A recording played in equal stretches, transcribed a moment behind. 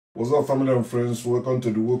What's up, family and friends? Welcome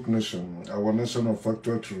to the Woke Nation, our nation of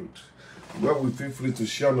factual truth, where we feel free to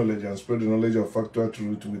share knowledge and spread the knowledge of factual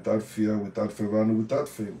truth without fear, without favor, and without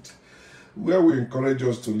faint. Where we encourage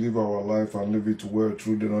us to live our life and live it well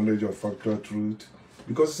through the knowledge of factual truth,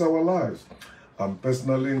 because it's our lives. I'm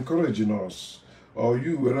personally encouraging us, or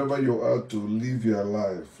you, wherever you are, to live your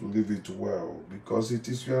life, live it well, because it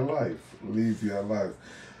is your life. Live your life.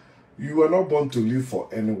 You are not born to live for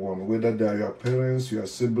anyone, whether they are your parents, your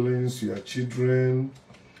siblings, your children,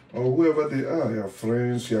 or whoever they are, your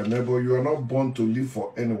friends, your neighbor. You are not born to live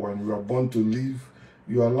for anyone. You are born to live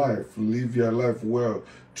your life. Live your life well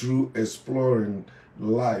through exploring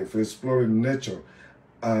life, exploring nature,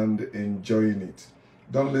 and enjoying it.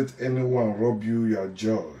 Don't let anyone rob you your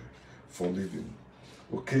joy for living.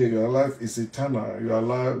 Okay, your life is eternal. Your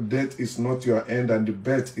life, death is not your end, and the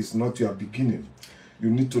birth is not your beginning. You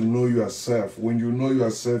need to know yourself. When you know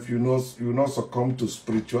yourself, you will not succumb to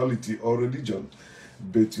spirituality or religion,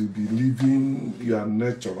 but you'll be living your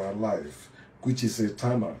natural life, which is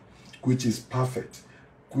eternal, which is perfect,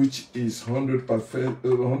 which is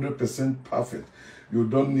 100% perfect. You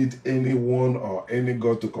don't need anyone or any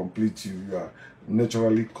God to complete you. You are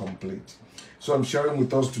naturally complete. So I'm sharing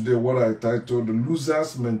with us today what I titled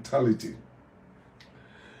Loser's Mentality.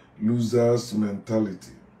 Loser's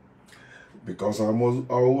Mentality. Because I'm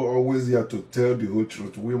always here to tell the whole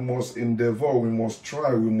truth. We must endeavor, we must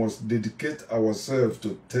try, we must dedicate ourselves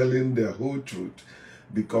to telling the whole truth.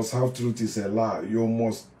 Because half truth is a lie. You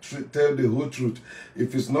must tell the whole truth.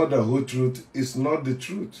 If it's not the whole truth, it's not the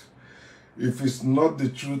truth. If it's not the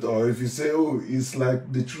truth, or if you say, oh, it's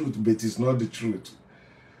like the truth, but it's not the truth.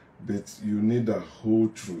 But you need the whole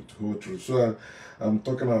truth. So I'm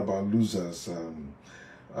talking about losers,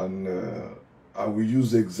 I will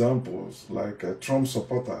use examples like Trump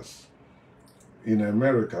supporters in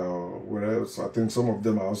America or where else. I think some of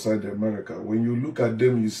them are outside America. When you look at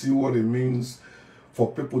them, you see what it means for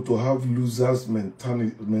people to have losers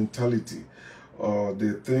mentality.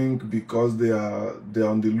 They think because they're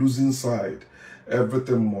on the losing side,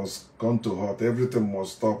 everything must come to halt, everything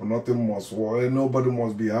must stop, nothing must work, nobody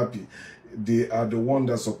must be happy. They are the one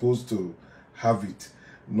that's supposed to have it,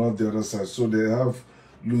 not the other side. So they have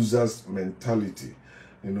losers mentality.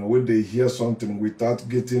 You know, when they hear something without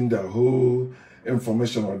getting the whole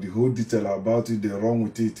information or the whole detail about it, they run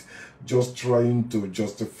with it, just trying to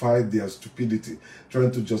justify their stupidity,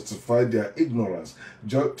 trying to justify their ignorance,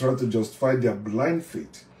 trying to justify their blind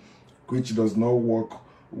faith, which does not work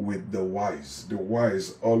with the wise. The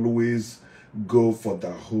wise always go for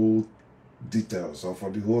the whole details or for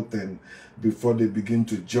the whole thing before they begin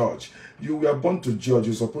to judge. You were born to judge.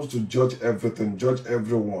 You're supposed to judge everything, judge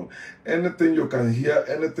everyone. Anything you can hear,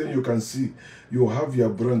 anything you can see, you have your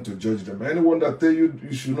brain to judge them. Anyone that tell you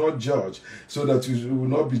you should not judge so that you will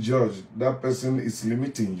not be judged, that person is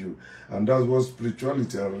limiting you. And that's what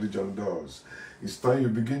spirituality and religion does. It's time you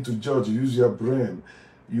begin to judge, use your brain.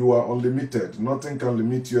 You are unlimited. Nothing can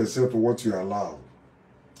limit you except what you allow.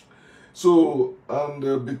 So,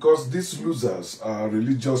 and because these losers are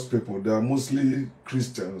religious people, they are mostly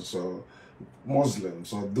Christians or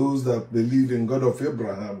Muslims or those that believe in God of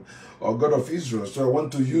Abraham or God of Israel. So I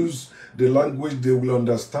want to use the language they will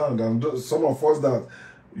understand. And some of us that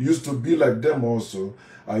used to be like them also,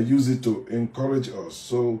 I use it to encourage us.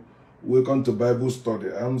 So welcome to Bible study.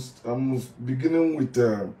 I'm beginning with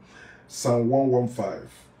Psalm 115.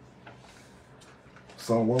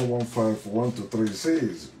 Psalm 115, 1 to 3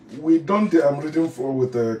 says, I'm reading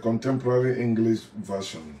with a contemporary English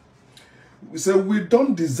version. We say, we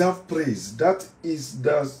don't deserve praise. That is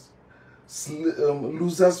the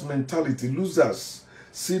losers' mentality. Losers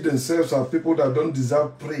see themselves as people that don't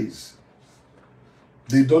deserve praise.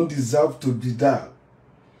 They don't deserve to be there.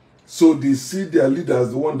 So they see their leader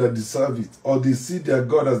as the one that deserve it, or they see their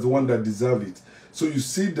God as the one that deserve it. So you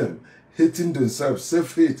see them hating themselves.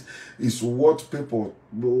 Self-hate is what people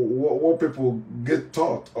get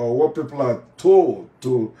taught, or what people are told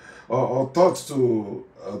to, or taught to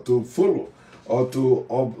follow, or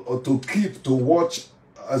to keep, to watch,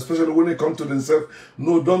 especially when it comes to themselves.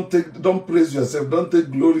 No, don't praise yourself. Don't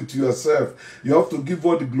take glory to yourself. You have to give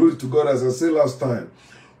all the glory to God, as I said last time.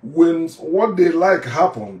 When what they like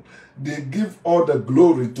happen, they give all the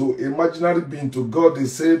glory to imaginary being, to God they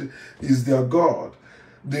said is their God.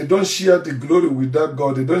 They don't share the glory with that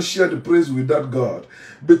God. They don't share the praise with that God.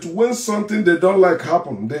 But when something they don't like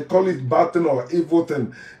happen, they call it bad thing or evil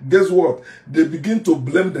thing. Guess what? They begin to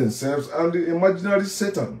blame themselves and the imaginary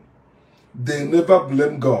Satan. They never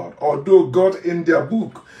blame God. Although God in their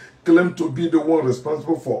book claimed to be the one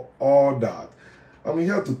responsible for all that. I'm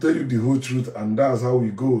here to tell you the whole truth, and that's how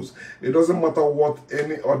it goes. It doesn't matter what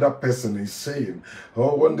any other person is saying,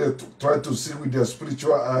 or when they try to see with their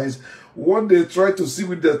spiritual eyes, what they try to see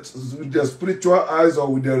with their spiritual eyes,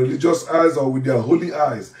 or with their religious eyes, or with their holy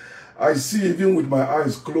eyes. I see even with my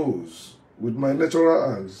eyes closed, with my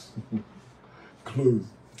natural eyes closed.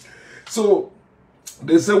 So,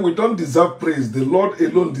 they say we don't deserve praise. The Lord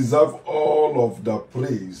alone deserves all of the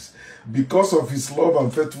praise because of his love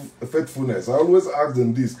and faithfulness. I always ask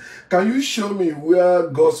them this. Can you show me where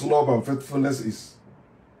God's love and faithfulness is?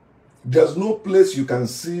 There's no place you can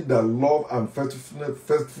see the love and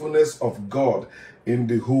faithfulness of God in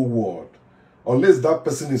the whole world. Unless that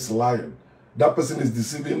person is lying. That person is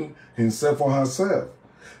deceiving himself or herself.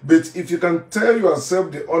 But if you can tell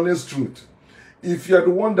yourself the honest truth, if you're the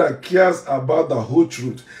one that cares about the whole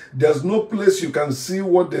truth, there's no place you can see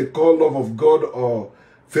what they call love of God or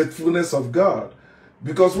faithfulness of God.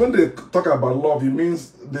 Because when they talk about love,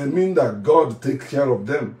 they mean that God takes care of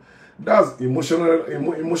them. That's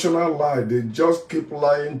emotional lie. They just keep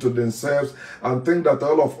lying to themselves and think that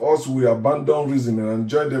all of us will abandon reason and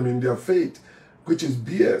join them in their faith, which is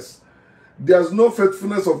BS. There's no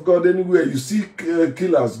faithfulness of God anywhere. You see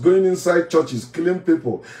killers going inside churches, killing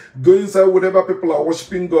people, going inside whatever people are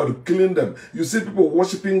worshiping God, killing them. You see people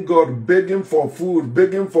worshiping God, begging for food,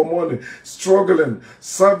 begging for money, struggling,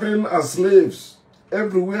 serving as slaves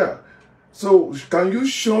everywhere. So can you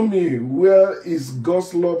show me where is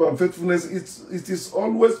God's love and faithfulness? It is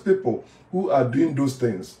always people who are doing those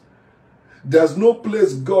things. There's no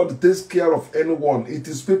place God takes care of anyone. It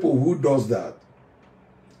is people who does that.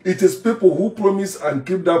 It is people who promise and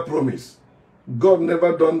keep that promise. God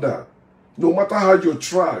never done that. No matter how you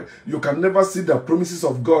try, you can never see the promises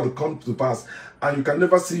of God come to pass, and you can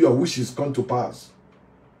never see your wishes come to pass.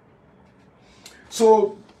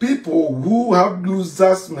 So people who have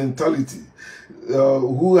losers mentality,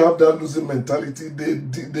 who have that losing mentality,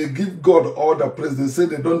 they give God all the praise. They say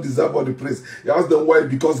they don't deserve all the praise. You ask them why?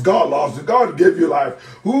 Because God loves you. God gave you life.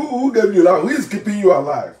 Who gave you life? Who is keeping you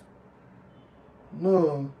alive?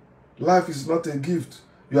 No, life is not a gift.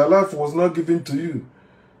 Your life was not given to you.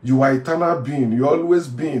 You are eternal being. You always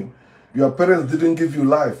been. Your parents didn't give you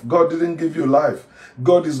life. God didn't give you life.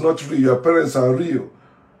 God is not real. Your parents are real.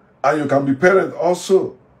 And you can be parent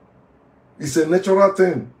also. It's a natural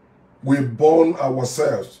thing. We born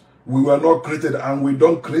ourselves. We were not created, and we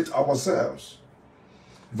don't create ourselves.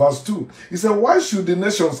 Verse 2, he said, why should the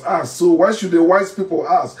nations ask? So why should the wise people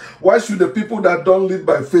ask? Why should the people that don't live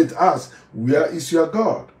by faith ask, where is your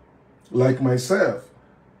God? Like myself.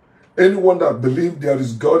 Anyone that believes there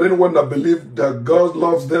is God, anyone that believes that God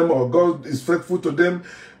loves them or God is faithful to them,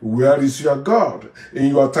 where is your God? In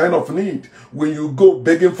your time of need, when you go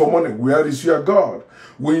begging for money, where is your God?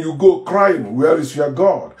 When you go crying, where is your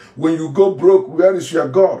God? When you go broke, where is your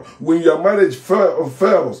God? When your marriage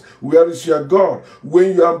fails, where is your God?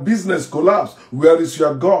 When your business collapses, where is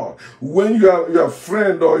your God? When your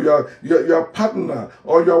friend or your partner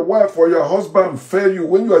or your wife or your husband fail you,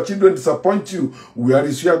 when your children disappoint you, where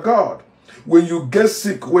is your God? When you get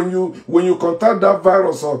sick, when you contact that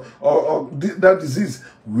virus or that disease,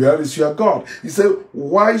 where is your God? He said,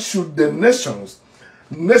 why should the nations,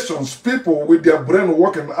 people with their brain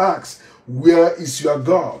working ask, where is your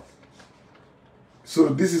God? So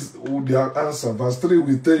this is their answer. Verse 3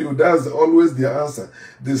 will tell you that's always their answer.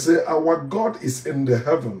 They say, our God is in the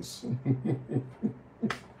heavens.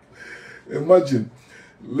 Imagine,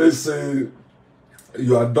 let's say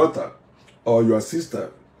your daughter or your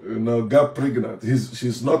sister, got pregnant.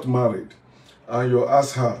 She's not married. And you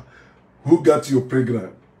ask her, who got you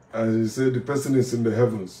pregnant? And she said, the person is in the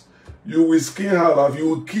heavens. You will skin her off, you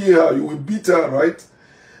will kill her, you will beat her, right?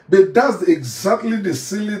 But that's exactly the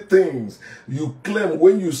silly things you claim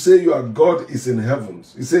when you say your God is in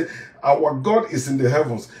heavens. You say, our God is in the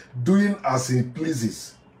heavens, doing as he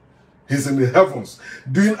pleases. He's in the heavens,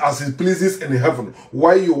 doing as he pleases in heaven.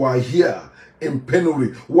 Why you are here in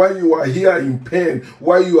penury, why you are here in pain,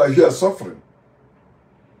 why you are here suffering.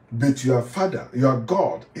 But your Father, your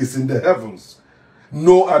God, is in the heavens.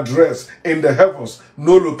 No address in the heavens,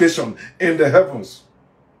 no location in the heavens.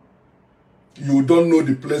 You don't know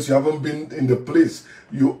the place, you haven't been in the place.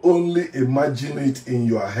 You only imagine it in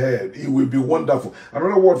your head. It will be wonderful.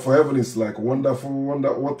 Another word for heaven is like wonderful,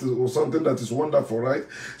 or something that is wonderful, right?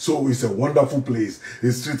 So it's a wonderful place.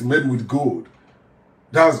 A street made with gold.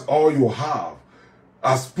 That's all you have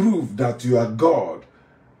as proof that your God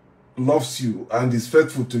loves you and is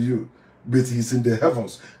faithful to you. But he's in the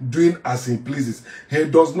heavens, doing as he pleases. He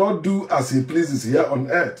does not do as he pleases here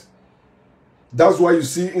on earth. That's why you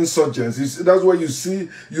see insurgents. That's why you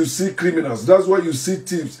see criminals. That's why you see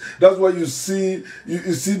thieves. That's why you see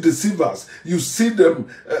deceivers. You see them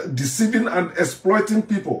deceiving and exploiting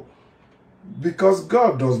people. Because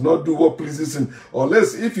God does not do what pleases him.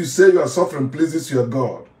 Unless if you say you are suffering pleases your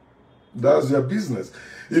God. That's your business.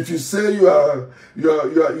 If you say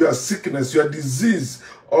your sickness, your disease,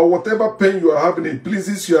 or whatever pain you are having, it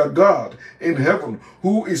pleases your God in heaven,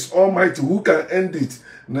 who is almighty, who can end it,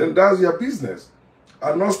 then that's your business.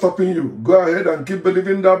 I'm not stopping you. Go ahead and keep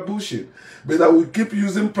believing that bullshit. But I will keep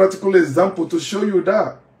using practical example to show you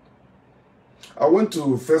that. I went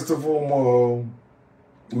to Festival Mall,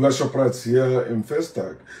 worship rights here in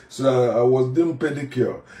Festac. So I was doing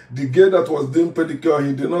pedicure. The girl that was doing pedicure,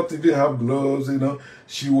 he did not even have gloves, you know.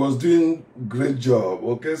 She was doing great job,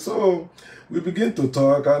 okay? So we begin to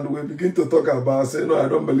talk, and we begin to talk about, say, no, I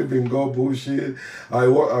don't believe in God bullshit. I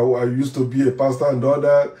used to be a pastor and all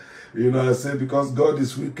that. You know, I say, because God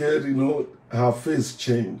is wicked, you know, her face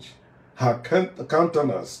changed. Her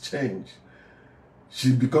countenance changed.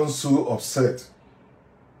 She becomes so upset.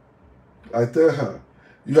 I tell her,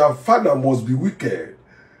 your father must be wicked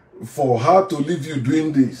for her to leave you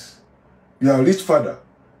doing this. You are a rich father.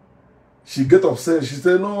 She get upset. She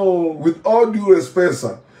said, no, with all due respect,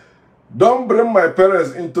 sir, don't bring my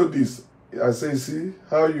parents into this. I say, see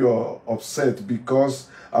how you're upset because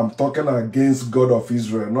I'm talking against God of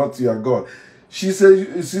Israel, not your God. She's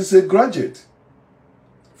a graduate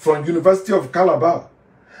from University of Calabar.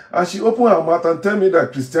 And she opened her mouth and tell me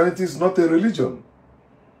that Christianity is not a religion.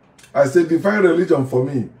 I said, define religion for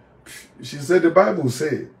me. She said, the Bible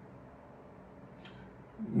says,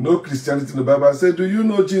 no Christianity in the Bible. I said, do you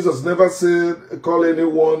know Jesus never said, call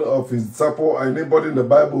anyone of his disciple or anybody in the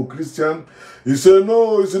Bible Christian? He said,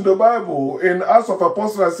 no, it's in the Bible. In Acts of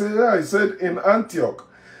Apostles, I said, yeah, he said in Antioch.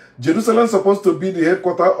 Jerusalem is supposed to be the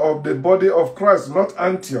headquarters of the body of Christ, not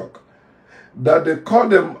Antioch. That they call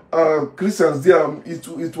them Christians there,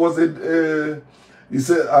 it was it's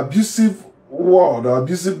an abusive word,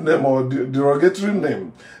 abusive name or derogatory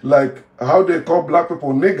name, like how they call black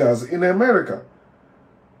people niggers in America.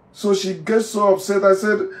 So she gets so upset. I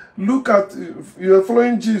said, look at, you're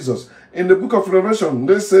following Jesus. In the book of Revelation,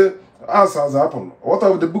 they say, as has happened. What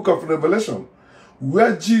of the book of Revelation?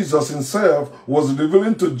 Where Jesus himself was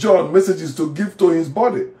revealing to John messages to give to his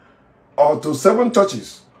body, or to 7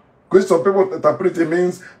 churches. Because some people interpret it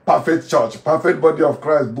means perfect church, perfect body of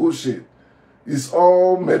Christ. Bullshit. It's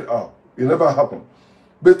all made up. It never happened.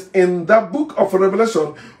 But in that book of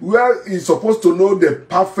Revelation, where you're supposed to know the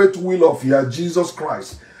perfect will of your Jesus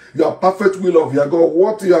Christ, your perfect will of your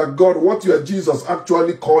God, what your Jesus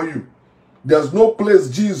actually call you. There's no place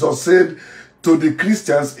Jesus said to the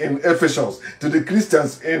Christians in Ephesus, to the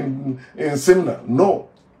Christians in Smyrna. No,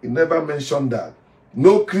 he never mentioned that.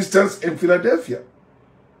 No Christians in Philadelphia.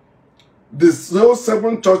 Those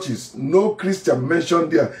 7 churches, no Christian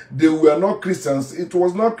mentioned there. They were not Christians. It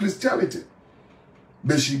was not Christianity.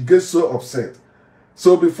 But she gets so upset.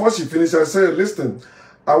 So before she finished, I said, listen,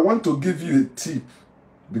 I want to give you a tip.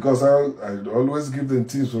 Because I always give them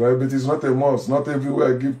tips, right? But it's not a must. Not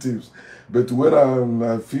everywhere I give tips. But when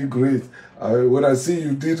I feel great, when I see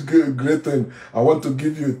you did great thing, I want to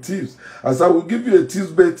give you tips. I said, I will give you a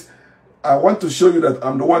tips, but I want to show you that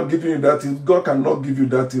I'm the one giving you that tip. God cannot give you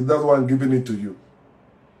that tip. That's why I'm giving it to you.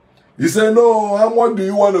 He said, no, how much do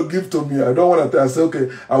you want to give to me? I don't want to tell. I said, okay,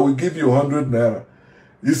 I will give you 100 naira.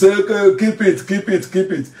 He said, okay, keep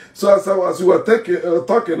it. So as we were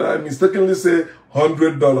talking, I mistakenly say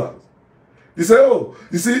 $100. He said, oh,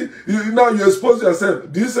 you see, now you expose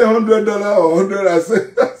yourself. Do you say $100 or 100? I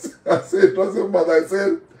said, it doesn't matter. I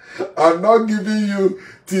said, I'm not giving you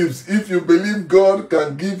tips. If you believe God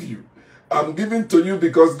can give you, I'm giving to you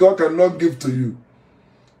because God cannot give to you.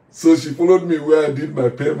 So she followed me where I did my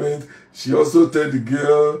payment. She also told the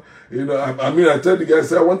girl, you know, I told the guy, I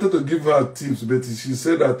said, I wanted to give her tips, but she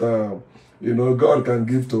said that, you know, God can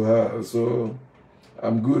give to her. So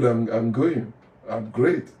I'm good, I'm going. I'm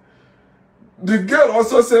great. The girl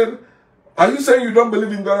also said, are you saying you don't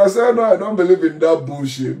believe in God? I said, no, I don't believe in that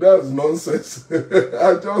bullshit. That's nonsense.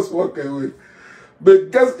 I just walk away.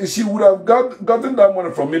 But guess she would have gotten that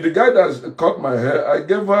money from me. The guy that cut my hair, I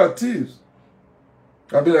gave her tips.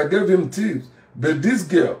 I gave him tips. But this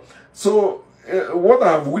girl, so what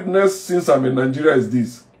I've witnessed since I'm in Nigeria is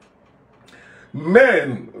this.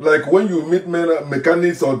 Men, like when you meet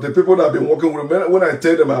mechanics or the people that have been working with men, when I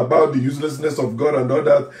tell them about the uselessness of God and all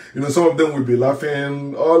that, you know, some of them will be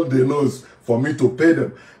laughing. All they know is for me to pay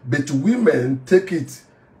them. But women take it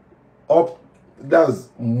up. That's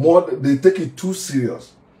more, they take it too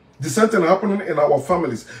serious. The same thing happening in our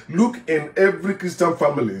families. Look, in every Christian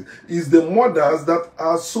family, is the mothers that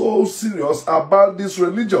are so serious about this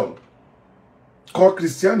religion called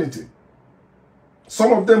Christianity.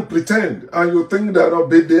 Some of them pretend, and you think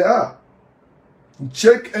that they are.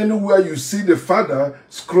 Check anywhere you see the father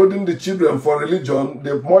scolding the children for religion,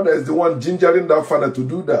 the mother is the one gingering that father to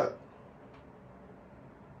do that.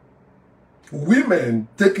 Women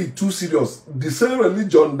take it too serious. The same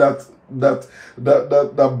religion that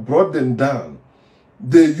brought them down,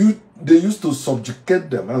 they used to subjugate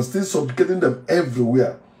them and still subjugating them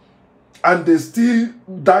everywhere. And they still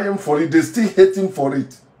dying for it, they still hating for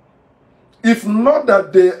it. If not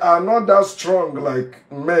that they are not that strong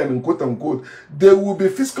like men, quote unquote, they will be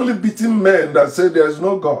physically beating men that say there is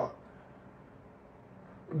no God.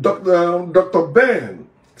 Dr. Ben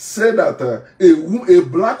said that a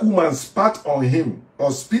black woman spat on him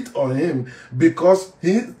or spit on him because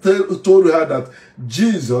he told her that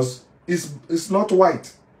Jesus is not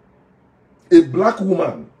white. A black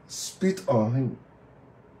woman spit on him.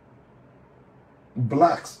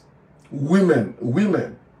 Blacks,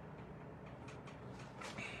 women.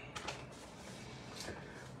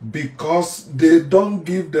 Because they don't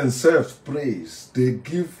give themselves praise. They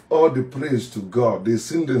give all the praise to God. They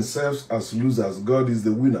see themselves as losers. God is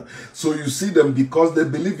the winner. So you see them because they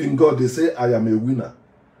believe in God. They say, I am a winner.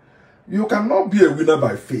 You cannot be a winner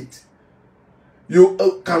by faith. You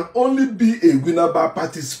can only be a winner by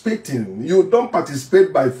participating. You don't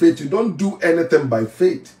participate by faith. You don't do anything by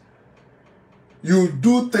faith. You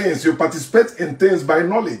do things, you participate in things by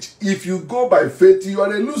knowledge. If you go by faith, you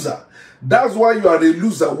are a loser. That's why you are a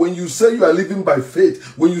loser. When you say you are living by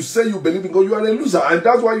faith, when you say you believe in God, you are a loser. And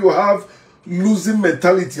that's why you have losing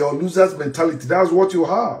mentality or loser's mentality. That's what you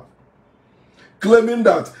have. Claiming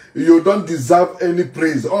that you don't deserve any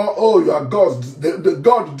praise. Oh, you are God. The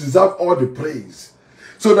God deserves all the praise.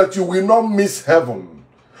 So that you will not miss heaven.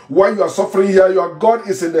 While you are suffering here, your God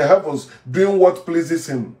is in the heavens doing what pleases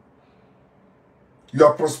him.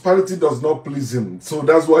 Your prosperity does not please him. So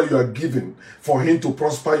that's why you are giving, for him to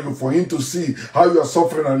prosper you, for him to see how you are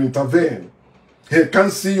suffering and intervene. He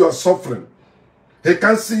can't see you are suffering. He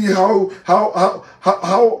can't see how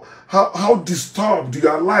disturbed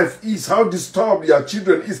your life is, how disturbed your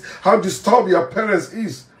children is, how disturbed your parents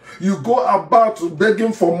is. You go about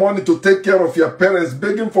begging for money to take care of your parents,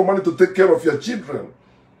 begging for money to take care of your children.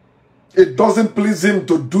 It doesn't please him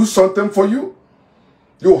to do something for you.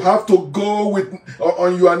 You have to go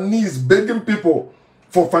on your knees begging people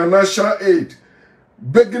for financial aid,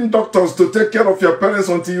 begging doctors to take care of your parents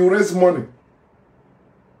until you raise money.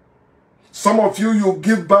 Some of you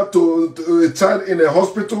give birth to a child in a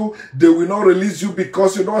hospital, they will not release you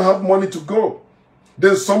because you don't have money to go.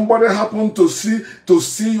 Then somebody happened to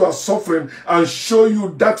see you are suffering and show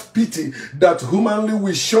you that pity that humanly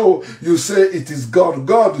we show. You say it is God.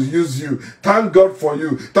 God used you. Thank God for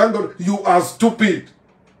you. Thank God. You are stupid.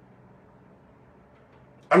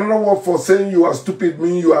 Another word for saying you are stupid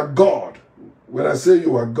means you are God. When I say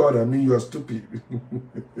you are God, I mean you are stupid.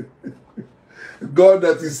 God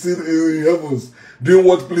that is still in heavens, doing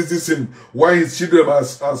what pleases him, while his children are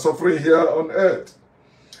suffering here on earth.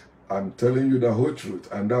 I'm telling you the whole truth,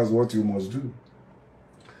 and that's what you must do.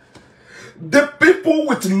 The people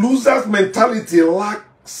with losers mentality lack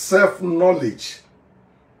self-knowledge,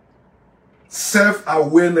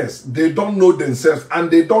 self-awareness. They don't know themselves, and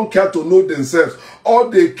they don't care to know themselves. All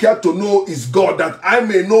they care to know is God, that I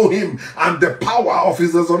may know him and the power of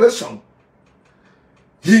his resurrection.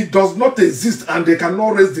 He does not exist, and they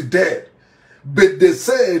cannot raise the dead. But they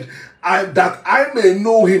said, that I may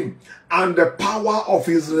know him and the power of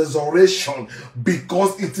his resurrection,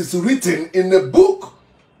 because it is written in a book,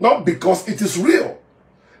 not because it is real.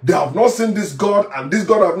 They have not seen this God, and this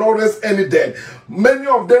God have not raised any dead. Many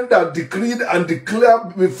of them that decreed and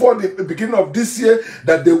declared before the beginning of this year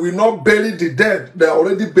that they will not bury the dead, they are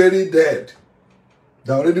already buried dead.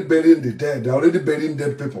 They are already burying the dead. They are already burying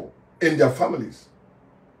dead people in their families.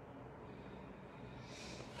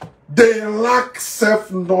 They lack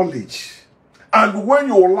self-knowledge. And when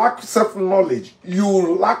you lack self-knowledge, you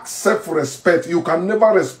lack self-respect. You can never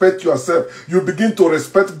respect yourself. You begin to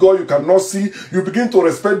respect God you cannot see. You begin to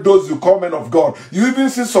respect those you call men of God. You even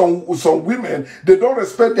see some women, they don't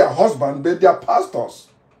respect their husband, but their pastors.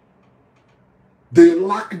 They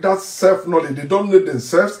lack that self-knowledge. They don't know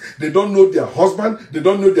themselves. They don't know their husband. They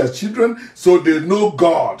don't know their children. So they know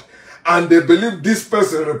God. And they believe this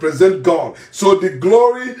person represents God. So the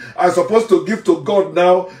glory I'm supposed to give to God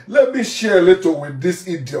now, let me share a little with this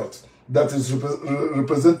idiot that is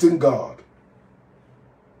representing God.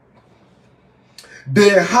 They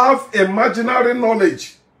have imaginary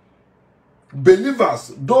knowledge.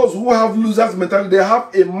 Believers, those who have losers mentality, they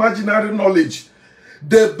have imaginary knowledge.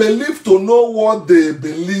 They believe to know what they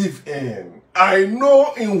believe in. I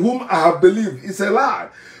know in whom I have believed. It's a lie.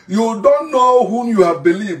 You don't know whom you have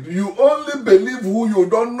believed. You only believe who you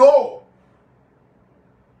don't know.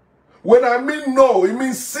 When I mean know, it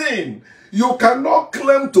means sin. You cannot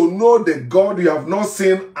claim to know the God you have not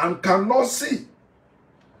seen and cannot see.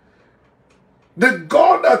 The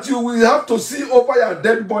God that you will have to see over your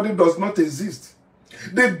dead body does not exist.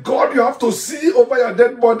 The God you have to see over your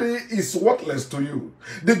dead body is worthless to you.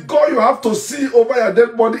 The God you have to see over your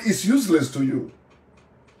dead body is useless to you.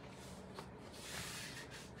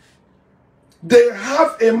 They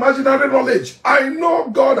have imaginary knowledge. I know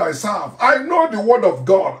God I serve. I know the word of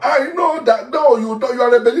God. I know that no, you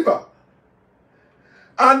are a believer.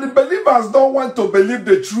 And the believers don't want to believe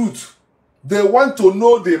the truth. They want to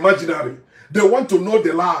know the imaginary. They want to know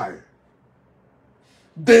the lie.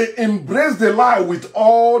 They embrace the lie with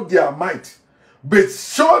all their might. But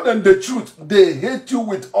show them the truth. They hate you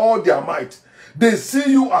with all their might. They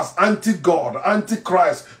see you as anti-God,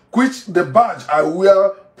 anti-Christ, which the badge I wear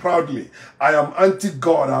proudly. I am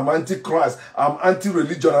anti-God, I'm anti-Christ, I'm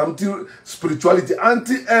anti-religion, I'm anti-spirituality,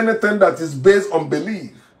 anti-anything that is based on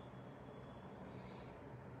belief.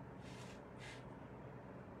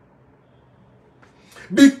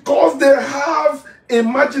 Because they have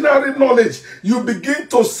imaginary knowledge, you begin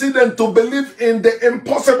to see them to believe in the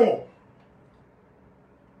impossible.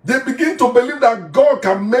 They begin to believe that God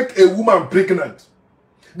can make a woman pregnant.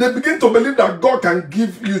 They begin to believe that God can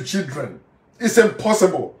give you children. It's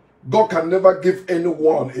impossible. God can never give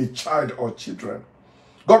anyone a child or children.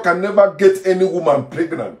 God can never get any woman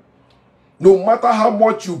pregnant. No matter how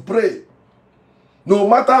much you pray, no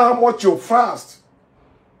matter how much you fast,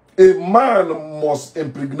 a man must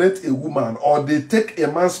impregnate a woman, or they take a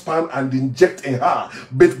man's sperm and inject in her.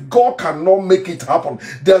 But God cannot make it happen.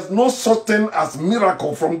 There's no such thing as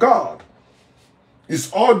miracle from God.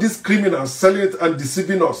 It's all these criminals selling it and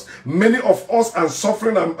deceiving us. Many of us are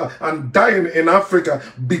suffering and dying in Africa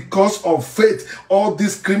because of faith. All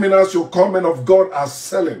these criminals you call men of God are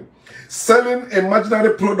selling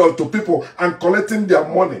imaginary product to people and collecting their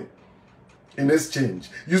money in exchange,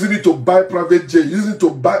 using it to buy private jets, using it to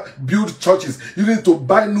build churches, using it to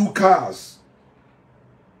buy new cars.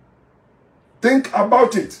 Think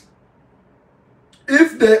about it.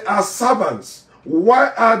 If they are servants, why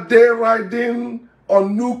are they riding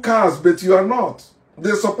on new cars but you are not?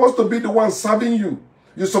 They're supposed to be the ones serving you.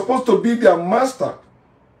 You're supposed to be their master.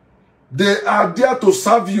 They are there to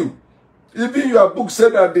serve you. Even your book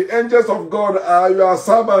said that the angels of God are your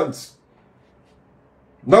servants.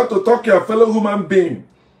 Not to talk your fellow human being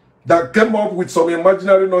that came up with some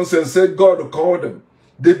imaginary nonsense, say God called them.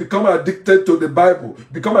 They become addicted to the Bible,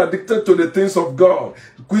 become addicted to the things of God,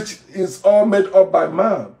 which is all made up by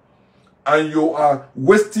man. And you are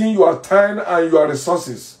wasting your time and your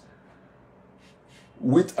resources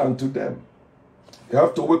with and to them. You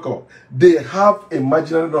have to wake up. They have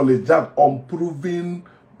imaginary knowledge, that unproven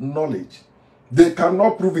knowledge. They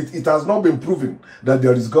cannot prove it. It has not been proven that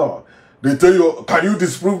there is God. They tell you, can you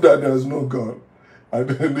disprove that there is no God? And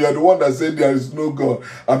they are the one that said there is no God.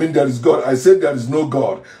 I mean, there is God. I said there is no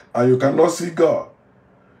God, and you cannot see God.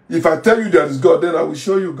 If I tell you there is God, then I will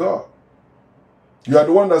show you God. You are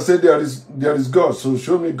the one that said there is God, so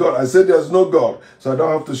show me God. I said there is no God, so I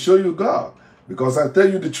don't have to show you God, because I tell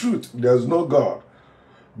you the truth. There is no God.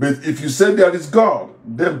 But if you say there is God,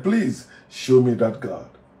 then please show me that God.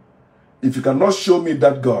 If you cannot show me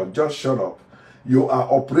that God, just shut up. You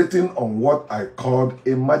are operating on what I called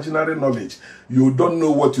imaginary knowledge. You don't know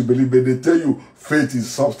what you believe, but they tell you faith is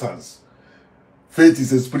substance. Faith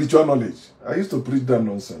is a spiritual knowledge. I used to preach that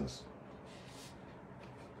nonsense.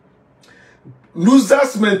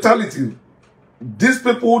 Losers mentality. These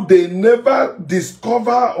people, they never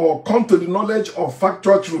discover or come to the knowledge of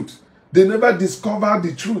factual truth. They never discover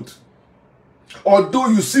the truth. Although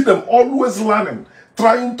you see them always learning,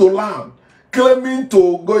 trying to learn, claiming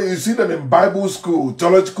to go, you see them in Bible school,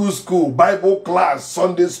 theological school, Bible class,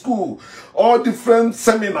 Sunday school, all different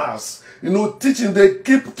seminars, teaching. They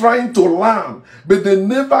keep trying to learn, but they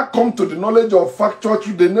never come to the knowledge of factual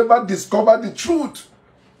truth. They never discover the truth.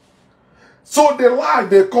 So they lie,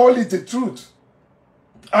 they call it the truth.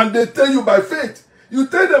 And they tell you by faith. You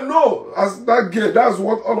tell them no, as that girl, that's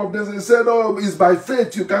what all of them, they said, oh, it's by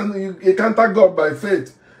faith. You encounter God by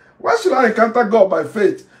faith. Why should I encounter God by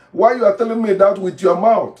faith? Why you are telling me that with your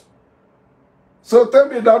mouth? So tell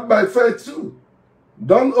me that by faith too.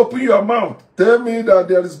 Don't open your mouth. Tell me that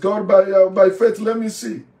there is God by faith. Let me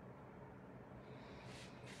see.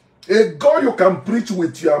 A God you can preach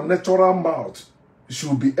with your natural mouth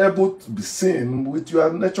should be able to be seen with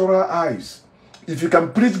your natural eyes. If you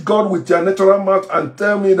can preach God with your natural mouth and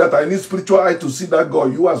tell me that I need spiritual eye to see that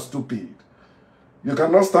God, you are stupid. You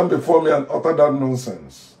cannot stand before me and utter that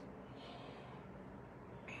nonsense.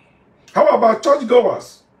 How about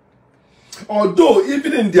churchgoers? Although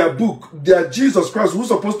even in their book, their Jesus Christ, who's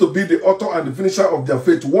supposed to be the author and the finisher of their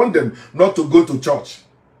faith, warned them not to go to church.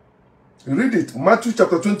 Read it, Matthew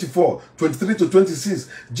chapter 24, 23 to 26.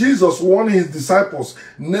 Jesus warned his disciples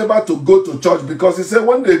never to go to church because he said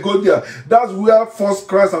when they go there, that's where false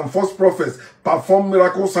Christ and false prophets perform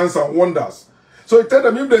miracles, signs, and wonders. So he told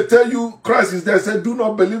them, if they tell you Christ is there, he said, do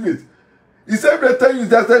not believe it. He said, if they tell you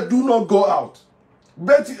that, he said, do not go out.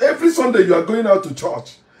 But every Sunday you are going out to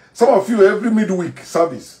church. Some of you every midweek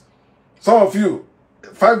service. Some of you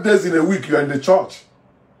 5 days in a week you are in the church.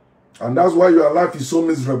 And that's why your life is so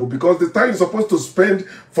miserable. Because the time you're supposed to spend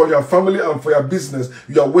for your family and for your business,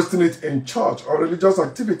 you are wasting it in church or religious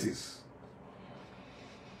activities.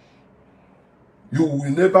 You will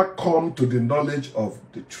never come to the knowledge of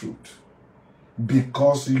the truth.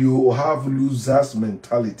 Because you have loser's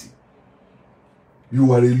mentality.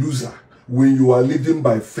 You are a loser. When you are living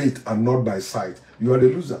by faith and not by sight, you are a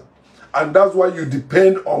loser. And that's why you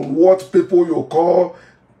depend on what people you call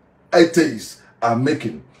atheists are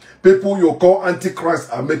making. People you call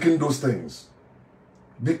antichrist are making those things.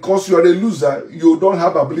 Because you are a loser, you don't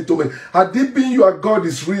have ability to make. Had it been your God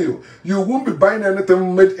is real, you won't be buying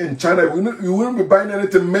anything made in China. You won't be buying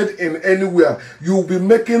anything made in anywhere. You will be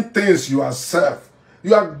making things yourself.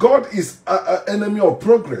 Your God is an enemy of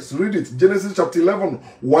progress. Read it. Genesis chapter 11,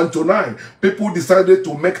 1 to 9. People decided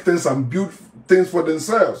to make things and build things for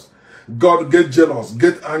themselves. God get jealous,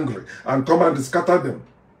 get angry, and come and scatter them.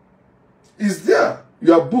 It's there.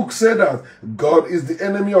 Your book said that God is the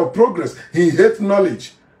enemy of progress. He hates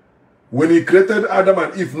knowledge. When he created Adam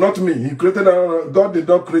and Eve, not me. He created God did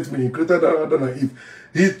not create me. He created Adam and Eve.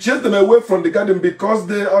 He chased them away from the garden because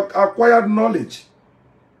they acquired knowledge.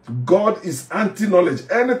 God is anti-knowledge.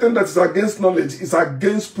 Anything that is against knowledge is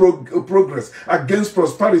against progress, against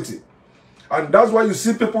prosperity. And that's why you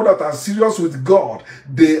see people that are serious with God,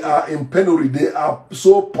 they are in penury. They are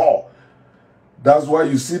so poor. That's why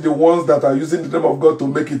you see the ones that are using the name of God to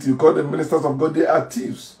make it, you call them ministers of God, they are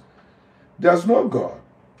thieves. There's no God.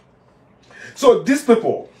 So these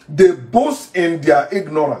people, they boast in their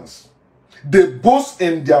ignorance. They boast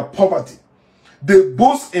in their poverty. They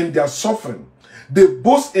boast in their suffering. They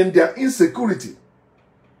boast in their insecurity.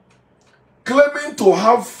 Claiming to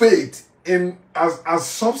have faith in as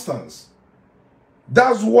substance.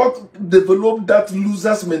 That's what developed that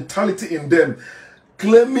loser's mentality in them.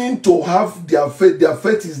 Claiming to have their faith. Their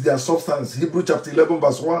faith is their substance. Hebrews chapter 11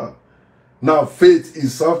 verse 1. Now faith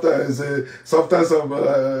is substance of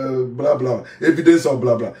blah blah. Evidence of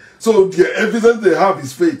blah blah. So the evidence they have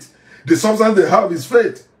is faith. The substance they have is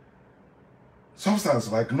faith.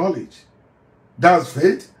 Substance like knowledge. That's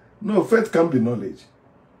faith? No, faith can't be knowledge.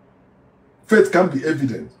 Faith can't be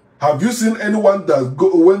evidence. Have you seen anyone that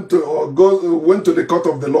went to the court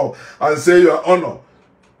of the law and say, Your Honor,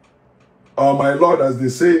 or my Lord, as they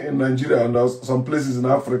say in Nigeria and some places in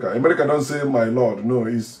Africa? America don't say my Lord. No,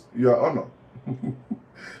 it's Your Honor.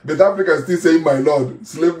 But Africa is still saying my Lord.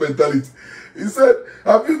 Slave mentality. He said,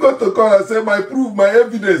 have you gone to court and said, my proof, my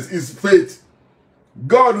evidence is faith?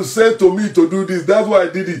 God said to me to do this. That's why I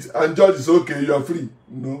did it. And judge is okay. You are free.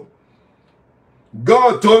 No.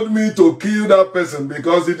 God told me to kill that person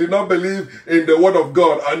because he did not believe in the word of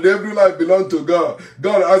God. And every life belonged to God.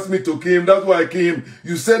 God asked me to kill him. That's why I killed him.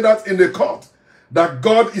 You said that in the court. That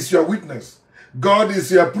God is your witness. God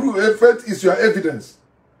is your proof. Faith is your evidence.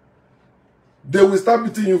 They will start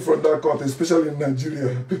beating you from that court, especially in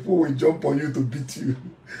Nigeria. People will jump on you to beat you.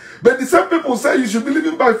 But the same people say you should be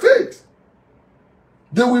living by faith.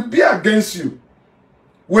 They will be against you.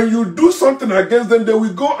 When you do something against them, they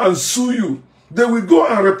will go and sue you. They will go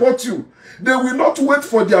and report you. They will not wait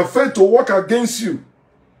for their faith to work against you.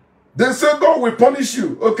 They say God will punish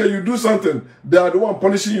you. Okay, you do something. They are the one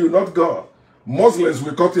punishing you, not God. Muslims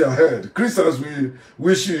will cut your head. Christians will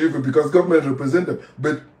wish you evil because government represent them.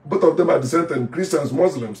 But both of them are the same thing. Christians,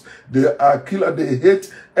 Muslims, they are killer. They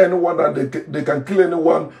hate anyone and they can kill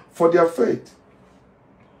anyone for their faith.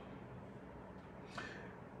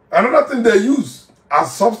 Another thing they use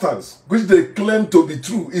as substance, which they claim to be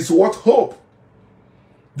true, is what? Hope.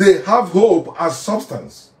 They have hope as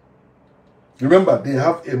substance. Remember, they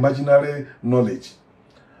have imaginary knowledge.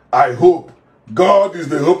 I hope. God is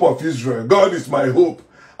the hope of Israel. God is my hope.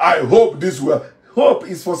 I hope this will. Hope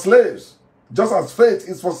is for slaves. Just as faith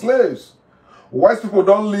is for slaves. Wise people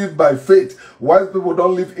don't live by faith. Wise people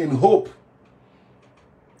don't live in hope.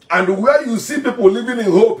 And where you see people living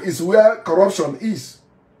in hope is where corruption is.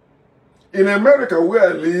 In America, where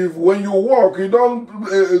I live, when you walk, you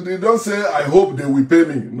don't say, I hope they will pay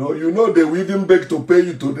me. No, you know they will even beg to pay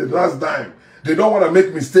you to the last dime. They don't want to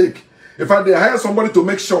make mistake. In fact, they hire somebody to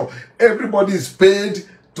make sure everybody is paid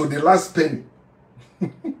to the last penny.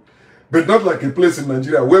 But not like a place in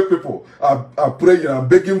Nigeria where people are praying and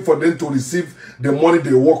begging for them to receive the money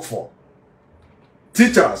they work for.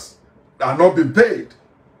 Teachers are not being paid.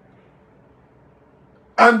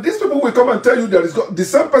 And these people will come and tell you there is God. The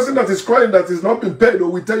same person that is crying that is not being paid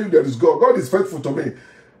will tell you there is God. God is faithful to me.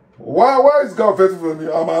 Why is God faithful to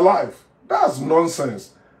me? I'm alive. That's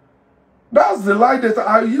nonsense. That's the lie that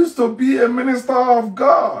I used to be a minister of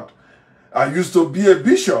God. I used to be a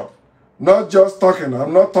bishop. Not just talking.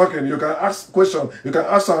 I'm not talking. You can ask questions. You can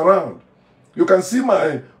ask around. You can see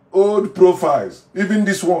my old profiles. Even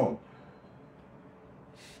this one.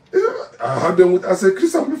 I had them as a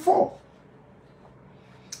Christian before.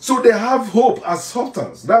 So they have hope as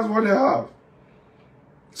substance. That's what they have.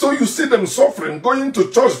 So you see them suffering, going to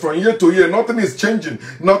church from year to year. Nothing is changing.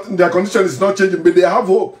 Their condition is not changing, but they have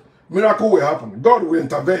hope. Miracle will happen. God will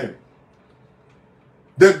intervene.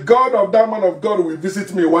 The God of that man of God will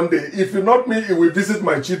visit me one day. If not me, he will visit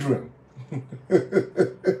my children. I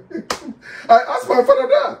asked my father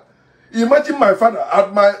that. Imagine my father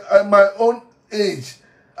at my own age.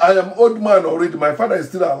 I am old man already. My father is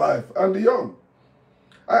still alive and young.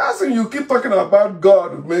 I asked him, you keep talking about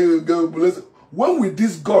God. May God bless you. When will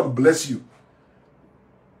this God bless you?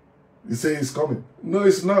 He said he's coming. No,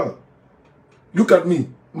 it's not. Look at me.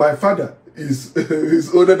 My father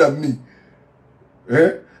is older than me.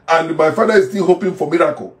 Eh? And my father is still hoping for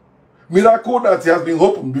miracle. Miracle that he has been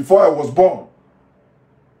hoping before I was born.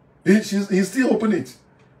 He's still hoping it.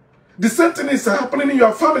 The same thing is happening in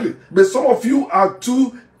your family. But some of you are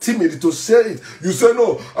too timid to say it. You say,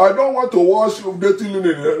 no, I don't want to wash dirty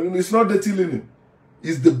linen. It's not dirty linen.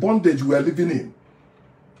 It's the bondage we are living in.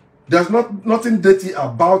 There's nothing dirty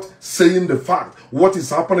about saying the fact, what is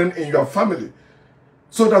happening in your family.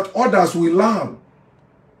 So that others will learn.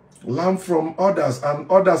 Learn from others and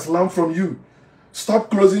others learn from you. Stop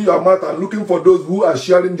closing your mouth and looking for those who are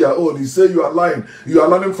sharing their own. You say you are lying. You are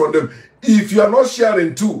learning from them. If you are not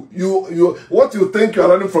sharing too, what you think you are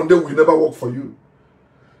learning from them will never work for you.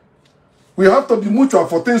 We have to be mutual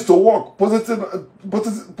for things to work.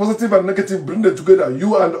 Positive and negative, bring them together.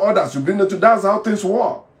 You and others, you bring them together. That's how things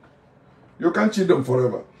work. You can't cheat them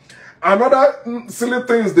forever. Another silly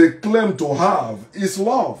things they claim to have is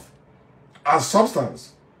love as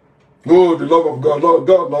substance. Oh, the love of God. Lord,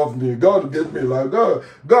 God loved me. God gave me life.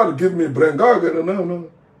 God give me brain. No.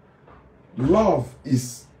 Love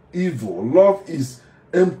is evil. Love is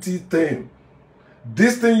empty thing.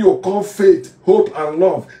 This thing you call faith, hope, and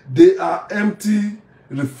love, they are empty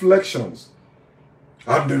reflections.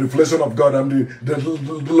 I'm the reflection of God. I'm the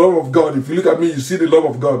love of God. If you look at me, you see the love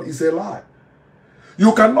of God. It's a lie.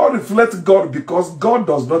 You cannot reflect God because God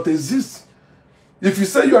does not exist. If you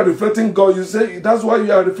say you are reflecting God, you say that's why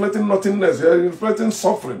you are reflecting nothingness. You are reflecting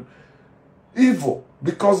suffering, evil,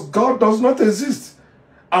 because God does not exist.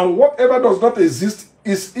 And whatever does not exist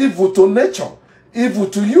is evil to nature, evil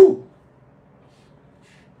to you.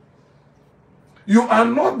 You are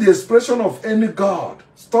not the expression of any God.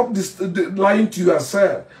 Stop lying to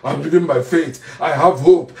yourself. I'm living by faith. I have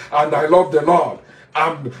hope and I love the Lord. I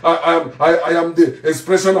am the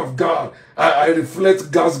expression of God. I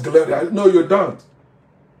reflect God's glory. No, you don't.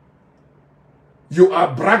 You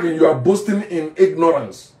are bragging. You are boasting in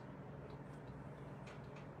ignorance.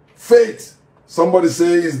 Faith, somebody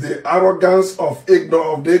say, is the arrogance of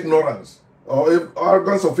ignorance. Or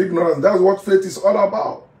arrogance of ignorance. That's what faith is all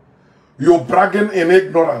about. You're bragging in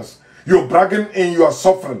ignorance. You're bragging in your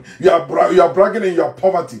suffering. You are bragging in your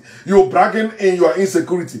poverty. You're bragging in your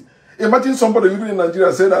insecurity. Imagine somebody living in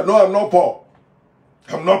Nigeria say that, no, I'm not poor.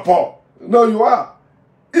 I'm not poor. No, you are.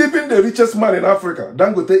 Even the richest man in Africa,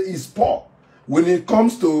 Dangote, is poor. When it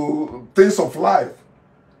comes to things of life,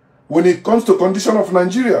 when it comes to condition of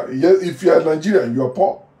Nigeria, if you are Nigerian, you are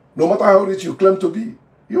poor. No matter how rich you claim to be,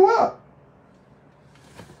 you are.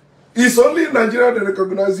 It's only in Nigeria they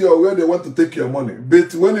recognize you or where they want to take your money.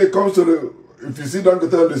 But when it comes to if you see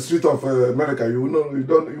Dangote on the street of America, you won't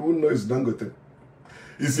know it's Dangote.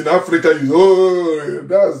 It's in Africa,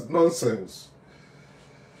 that's nonsense.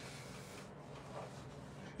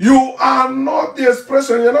 You are not the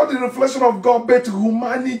expression, you're not the reflection of God, but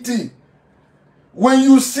humanity. When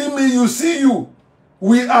you see me, you see you.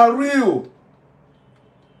 We are real.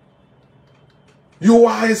 You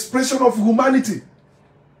are an expression of humanity.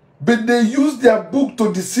 But they use their book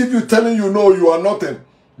to deceive you, telling you, no, you are nothing.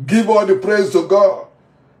 Give all the praise to God.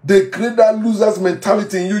 They create that loser's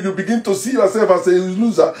mentality in you. You begin to see yourself as a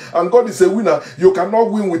loser, and God is a winner. You cannot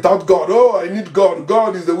win without God. Oh, I need God.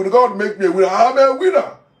 God is the winner. God make me a winner. I'm a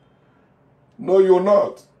winner. No, you're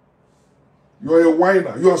not. You're a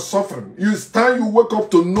whiner. You are suffering. It's time you wake up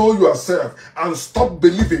to know yourself and stop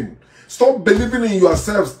believing. Stop believing in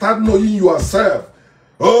yourself. Start knowing yourself.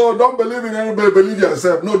 Oh, don't believe in anybody. Believe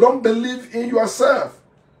yourself. No, don't believe in yourself.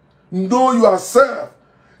 Know yourself.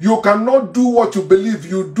 You cannot do what you believe.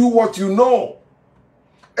 You do what you know.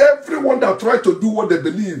 Everyone that tries to do what they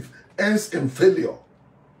believe ends in failure.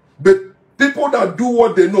 But people that do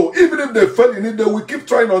what they know, even if they fail in it, they will keep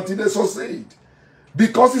trying until they succeed.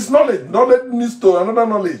 Because it's knowledge. Knowledge leads to another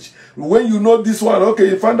knowledge. When you know this one, okay,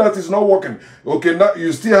 you find out it's not working. Okay, now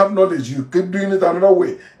you still have knowledge. You keep doing it another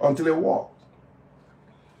way until it works.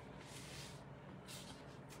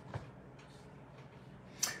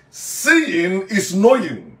 Seeing is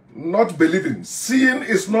knowing, not believing. Seeing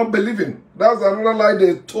is not believing. That's another lie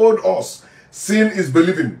they told us. Seeing is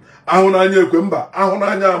believing.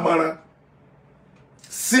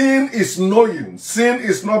 Seeing is knowing. Seeing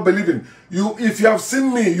is not believing. If you have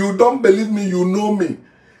seen me, you don't believe me, you know me.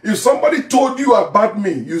 If somebody told you about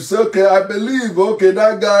me, you say, okay, I believe, okay,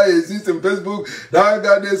 that guy exists in Facebook. That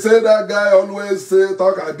guy, they say that guy always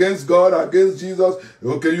talk against God, against Jesus.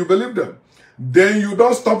 Okay, you believe them. Then you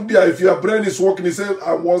don't stop there. If your brain is working, you say,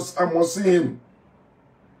 I must see him.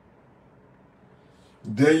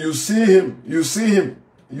 Then you see him. You see him.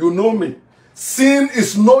 You know me. Seeing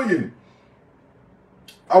is knowing.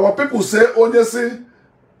 Our people say, like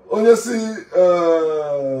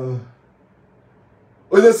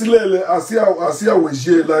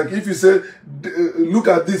if you say, look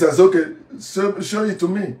at this, I say, okay, show it to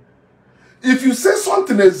me. If you say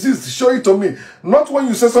something exists, show it to me. Not when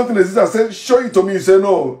you say something exists, I say, show it to me. You say,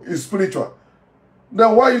 no, it's spiritual.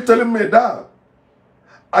 Then why are you telling me that?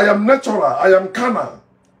 I am natural. I am carnal.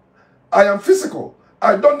 I am physical.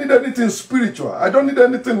 I don't need anything spiritual. I don't need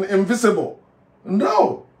anything invisible.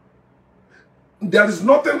 No. There is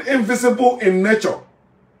nothing invisible in nature.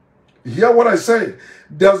 Hear what I say.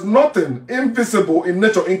 There's nothing invisible in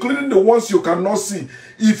nature, including the ones you cannot see.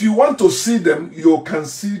 If you want to see them, you can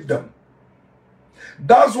see them.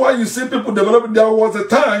 That's why you see people developing. There was a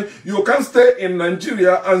time you can stay in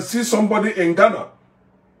Nigeria and see somebody in Ghana.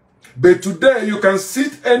 But today you can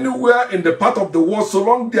sit anywhere in the part of the world so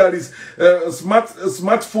long there is a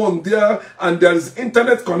smartphone there and there is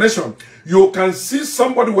internet connection. You can see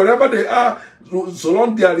somebody wherever they are. So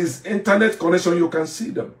long there is internet connection, you can see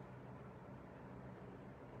them.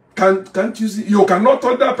 Can't you see? You cannot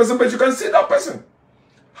touch that person, but you can see that person.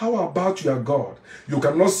 How about your God? You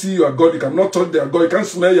cannot see your God. You cannot touch their God. You can't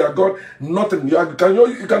smell your God. Nothing. You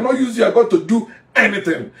cannot use your God to do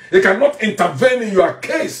anything. He cannot intervene in your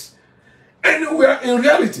case anywhere in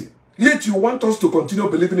reality. Yet you want us to continue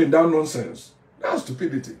believing in that nonsense. That's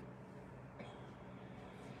stupidity.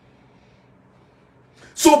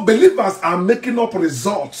 So believers are making up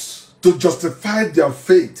results to justify their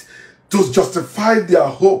faith, to justify their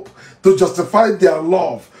hope, to justify their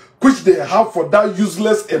love, which they have for that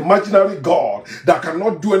useless imaginary God that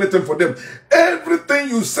cannot do anything for them. Everything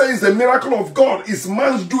you say is a miracle of God is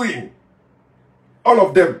man's doing. All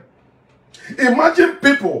of them. Imagine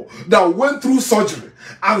people that went through surgery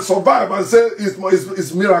and survived and say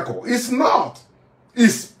it's miracle. It's not.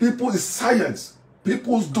 It's people, it's science.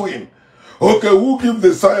 People's doing. Okay, who gives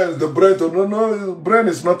the science the brain to? No, brain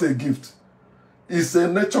is not a gift. It's a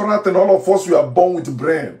natural thing. All of us, we are born with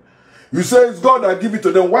brain. You say it's God that give it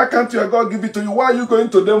to them. Why can't your God give it to you? Why are you going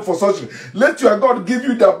to them for surgery? Let your God give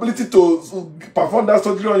you the ability to perform that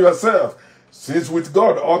surgery on yourself. Since with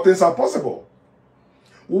God, all things are possible.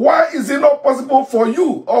 Why is it not possible for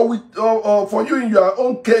you or for you in your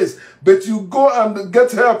own case, but you go and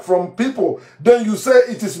get help from people, then you say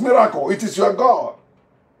it is miracle, it is your God?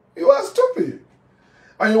 You are stupid.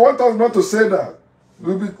 And you want us not to say that.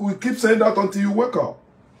 We keep saying that until you wake up.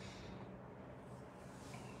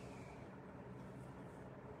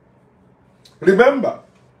 Remember,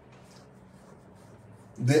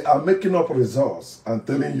 they are making up results and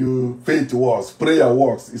telling you faith works, prayer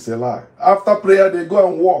works. It's a lie. After prayer, they go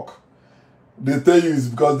and walk. They tell you it's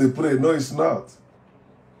because they pray. No, it's not.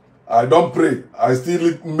 I don't pray. I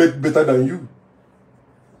still make better than you.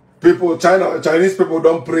 People, Chinese people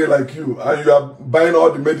don't pray like you. And you are buying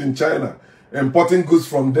all the made in China, importing goods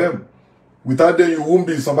from them. Without them, you won't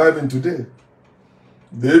be surviving today.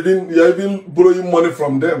 You're even borrowing money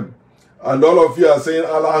from them. And all of you are saying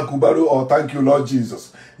Allah Akubaru or thank you Lord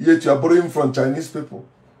Jesus. Yet you are borrowing from Chinese people.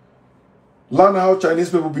 Learn how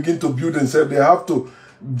Chinese people begin to build themselves. They have to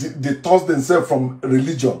detach themselves from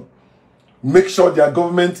religion. Make sure their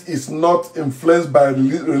government is not influenced by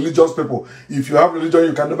religious people. If you have religion,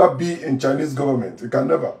 you can never be in Chinese government. You can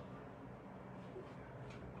never.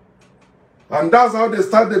 And that's how they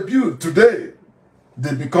start the build. Today,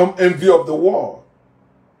 they become envy of the world.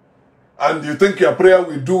 And you think your prayer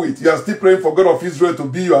will do it. You are still praying for God of Israel to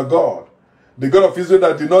be your God. The God of Israel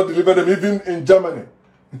that did not deliver them even in Germany.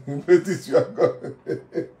 It is your God.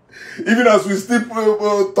 Even as we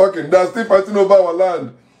still talking, they are still fighting over our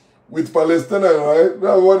land with Palestine, right?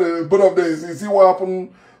 That's what both of them, you see what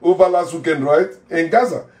happened over last weekend, right? In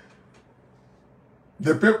Gaza.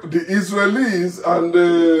 The people, the Israelis, and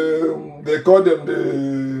they call them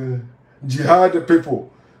the jihad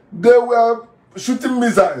people, they were shooting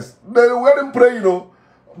missiles. They weren't praying, you know.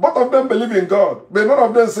 Both of them believe in God. But none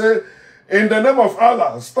of them say, in the name of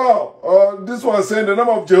Allah, stop. Or this one saying, in the name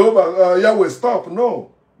of Jehovah, Yahweh, stop.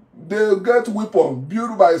 No. They get weapons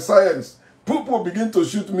built by science. People begin to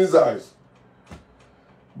shoot missiles.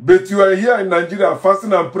 But you are here in Nigeria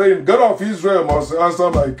fasting and praying. God of Israel must answer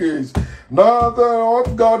my case. Now,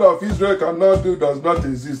 what God of Israel cannot do does not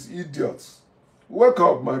exist. Idiots. Wake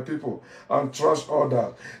up, my people, and trash all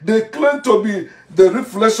that. They claim to be the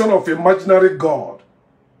reflection of imaginary God.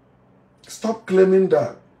 Stop claiming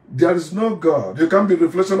that. There is no God. You can't be a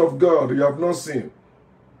reflection of God you have not seen.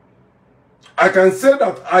 I can say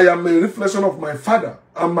that I am a reflection of my father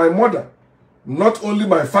and my mother. Not only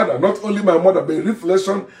my father, not only my mother, but a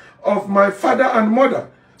reflection of my father and mother.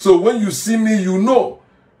 So when you see me, you know.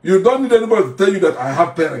 You don't need anybody to tell you that I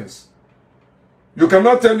have parents. You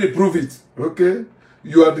cannot tell me prove it, okay?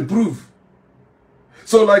 You are the proof.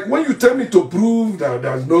 So like when you tell me to prove that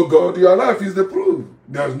there's no God, your life is the proof.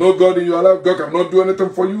 There's no God in your life. God cannot do anything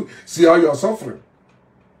for you. See how you are suffering.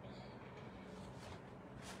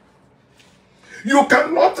 You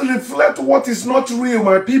cannot reflect what is not real,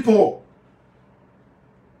 my people.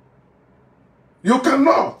 You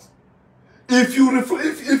cannot. If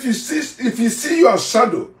you see your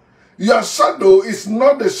shadow is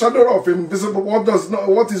not the shadow of invisible,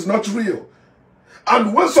 what is not real.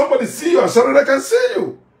 And when somebody see your shadow, they can see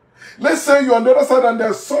you. Let's say you're on the other side and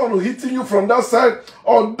there's sun hitting you from that side.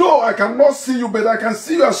 Although I cannot see you, but I can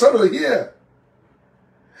see your shadow here.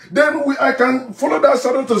 Then I can follow that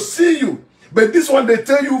shadow to see you. But this one, they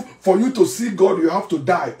tell you, for you to see God, you have to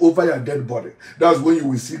die over your dead body. That's when you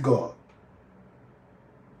will see God.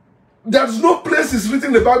 There's no place is written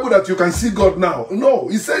in the Bible that you can see God now. No,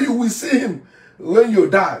 he said you will see him when you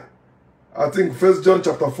die. I think 1 John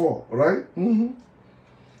chapter 4, right?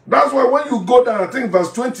 That's why when you go down, I think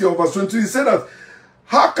verse 20 or verse 22, he said that,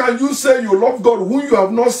 how can you say you love God who you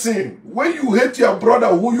have not seen, when you hate your brother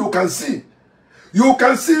who you can see? You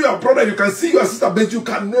can see your brother, you can see your sister, but you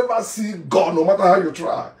can never see God no matter how you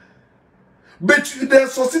try. But they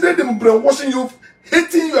succeeded in brainwashing you,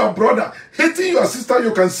 hating your brother, hating your sister,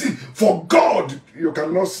 you can see. For God, you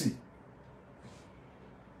cannot see.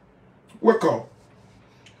 Wake up.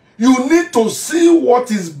 You need to see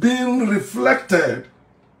what is being reflected.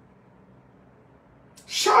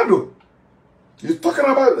 Shadow. You're talking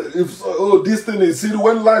about, if this thing is seen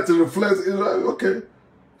when light reflects, okay.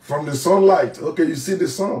 From the sunlight, okay, you see the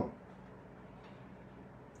sun.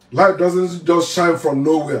 Light doesn't just shine from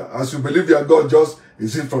nowhere. As you believe your God just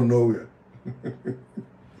is it from nowhere.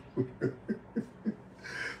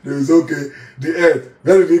 There is okay, the earth,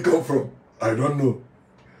 where did it come from? I don't know.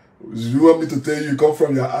 You want me to tell you it come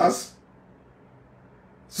from your ass?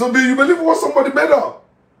 So you believe what somebody made up.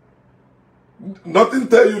 Nothing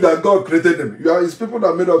tell you that God created them. It's people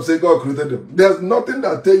that made up say God created them. There's nothing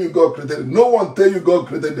that tell you God created them. No one tell you God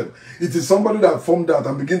created them. It is somebody that formed that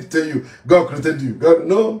and begin to tell you God created you.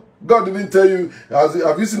 No, God didn't tell you.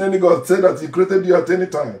 Have you seen any God say that he created you at any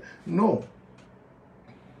time? No.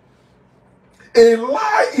 A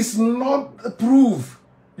lie is not proof.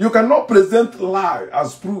 You cannot present lie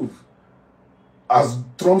as proof, as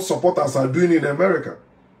Trump supporters are doing in America.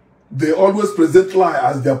 They always present lie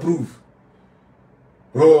as their proof.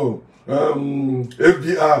 Oh,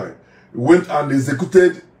 FBI went and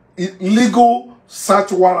executed illegal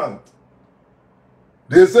search warrant.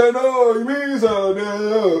 They say, no, it means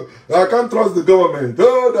I can't trust the government.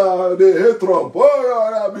 Oh, they hate Trump.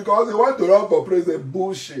 Oh, because they want to run for president.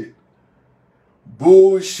 Bullshit.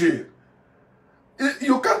 Bullshit.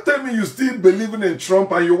 You can't tell me you still believing in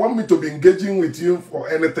Trump and you want me to be engaging with you for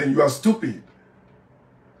anything. You are stupid.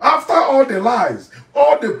 After all the lies,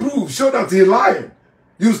 all the proof show that he lied.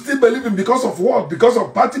 You still believe him because of what? Because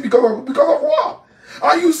of party? Because of what?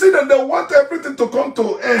 And you see that they want everything to come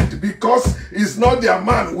to end because it's not their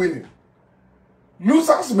man winning.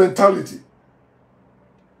 Losers mentality.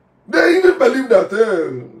 They even believe that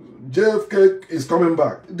JFK is coming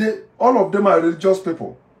back. All of them are religious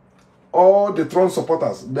people. All the Trump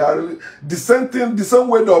supporters, they are the same thing, the same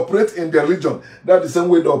way they operate in their religion. That's the same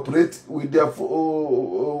way they operate with their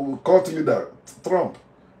cult leader, Trump,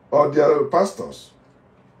 or their pastors.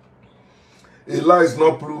 A lie is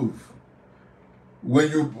not proof.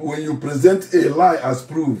 When you present a lie as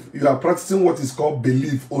proof, you are practicing what is called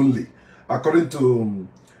belief only. According to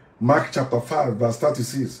Mark chapter 5, verse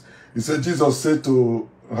 36, he said, Jesus said to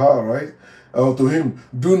her, right, to him,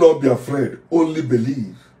 do not be afraid, only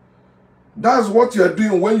believe. That's what you are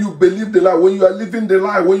doing when you believe the lie, when you are living the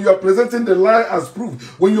lie, when you are presenting the lie as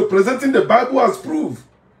proof, when you're presenting the Bible as proof.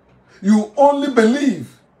 You only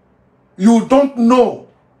believe. You don't know.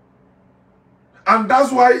 And that's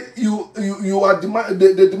why you are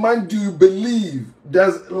they demand you believe.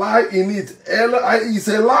 There's lie in it. Lie is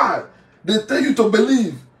a lie. They tell you to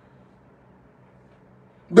believe.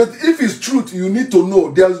 But if it's truth, you need to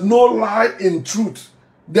know. There's no lie in truth.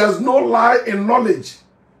 There's no lie in knowledge.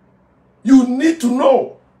 You need to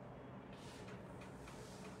know.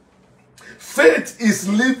 Faith is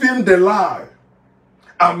living the lie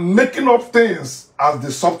and making up things as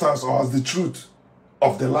the substance or as the truth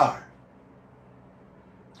of the lie.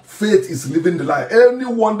 Faith is living the lie.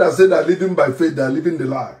 Anyone that said they're living by faith, they're living the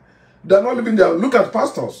lie. They're not living there. Look at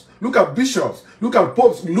pastors, look at bishops, look at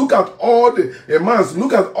popes, look at all the imams,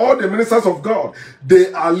 look at all the ministers of God.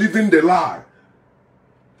 They are living the lie.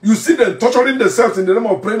 You see them torturing themselves in the name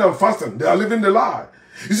of praying and fasting. They are living the lie.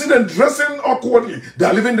 You see them dressing awkwardly. They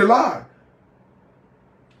are living the lie.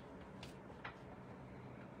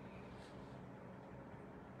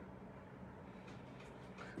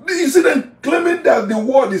 You see them claiming that the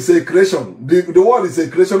world is a creation. The world is a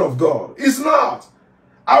creation of God. It's not.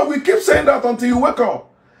 I will keep saying that until you wake up.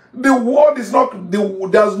 The world is not,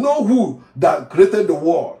 there's no who that created the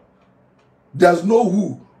world. There's no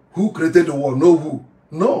who created the world. No who.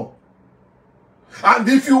 No. And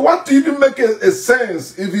if you want to even make a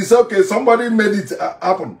sense, if you say, okay, somebody made it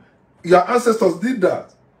happen, your ancestors did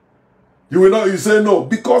that. You will not, you say no,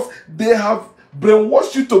 because they have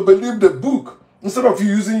brainwashed you to believe the book instead of you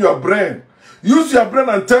using your brain. Use your brain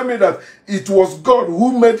and tell me that it was God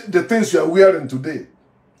who made the things you are wearing today.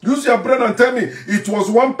 Use your brain and tell me it was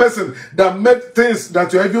one person that made things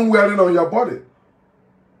that you're even wearing on your body.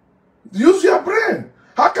 Use your brain.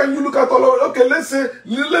 How can you look at all of it? Okay, let's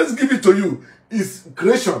give it to you. It's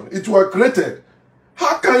creation. It was created.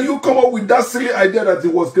 How can you come up with that silly idea that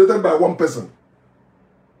it was created by one person?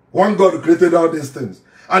 One God created all these things.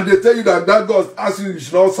 And they tell you that that God asks you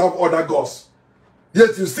should not serve other gods.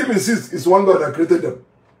 Yet you still insist it's one God that created them.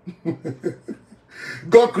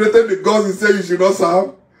 God created the gods he said you should not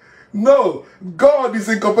serve. No, God is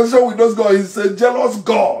in competition with those gods. He's a jealous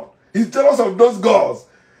God. He's jealous of those gods.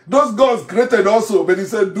 Those gods created also, but he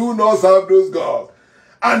said, do not serve those gods.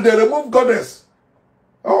 And they removed goddess.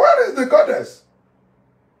 Oh, where is the goddess?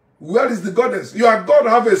 Where is the goddess? Your God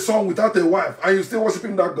have a son without a wife, and you still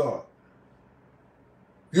worshiping that God.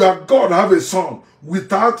 Your God have a son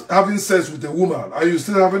without having sex with a woman, and you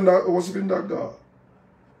still worshiping that God.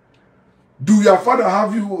 Do your father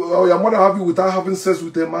have you, or your mother have you without having sex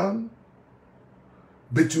with a man?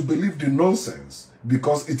 But you believe the nonsense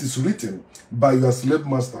because it is written by your slave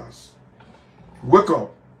masters. Wake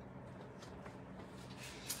up.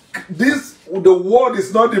 The word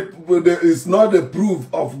is not the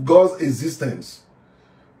proof of God's existence.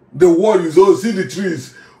 The word is, oh, see the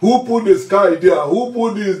trees. Who put the sky there? Who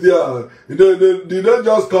put this there? Did they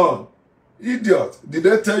just come? Idiot. Did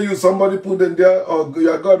they tell you somebody put them there or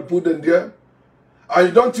your God put them there?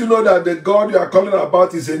 And don't you know that the God you are calling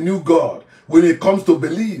about is a new God when it comes to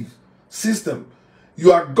belief system?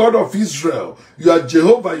 You are God of Israel. You are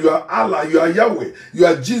Jehovah. You are Allah. You are Yahweh. You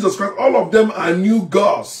are Jesus Christ. All of them are new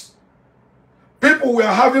gods. People were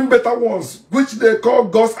having better ones, which they call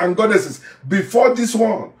gods and goddesses, before this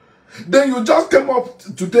one. Then you just came up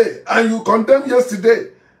today and you condemn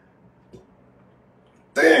yesterday.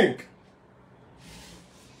 Think.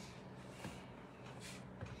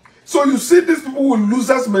 So you see these people with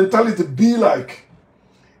losers mentality be like,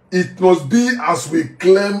 it must be as we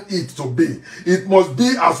claim it to be. It must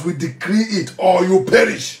be as we decree it, or you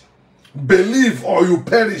perish. Believe or you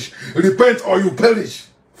perish. Repent or you perish.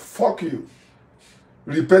 Fuck you.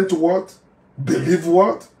 Repent what? Believe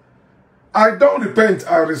what? I don't repent,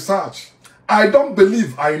 I research. I don't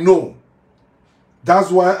believe, I know. That's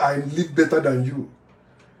why I live better than you.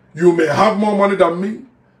 You may have more money than me,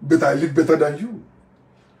 but I live better than you.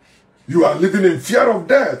 You are living in fear of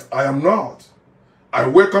death. I am not. I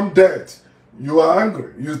welcome death. You are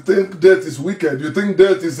angry. You think death is wicked. You think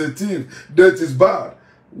death is a thief. Death is bad.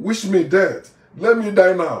 Wish me death. Let me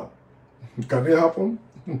die now. Can it happen?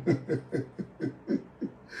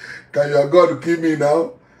 Can your God kill me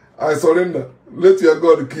now? I surrender. Let your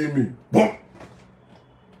God kill me. Boom!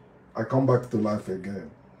 I come back to life again.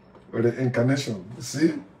 With the incarnation.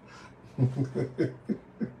 See?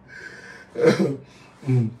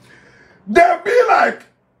 They be like,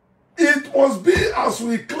 it must be as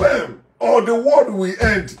we claim, or the world we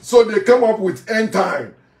end. So they come up with end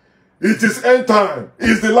time. It is end time.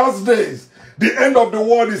 It's the last days. The end of the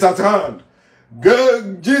world is at hand.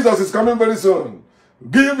 Jesus is coming very soon.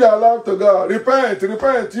 Give your life to God. Repent,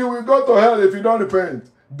 repent. You will go to hell if you don't repent.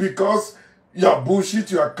 Because you are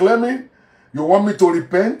bullshit, you are claiming. You want me to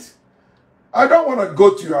repent? I don't want to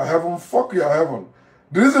go to your heaven. Fuck your heaven.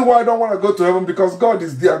 The reason why I don't want to go to heaven, because God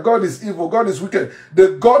is there. God is evil. God is wicked.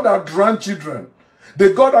 The God that drank children. The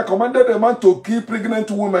God that commanded a man to kill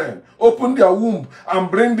pregnant women, open their womb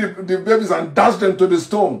and bring the babies and dash them to the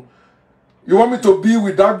stone. You want me to be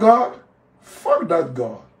with that God? Fuck that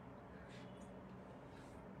God.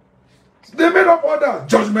 They made up order.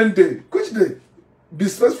 Judgment day. Which day? Be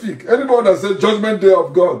specific. Anybody that says judgment day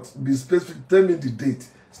of God, be specific. Tell me the date.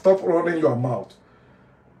 Stop running your mouth.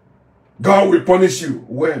 God will punish you.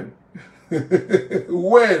 When?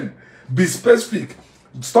 When? Be specific.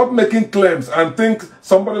 Stop making claims and think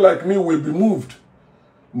somebody like me will be moved.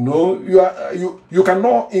 No, you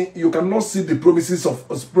cannot see the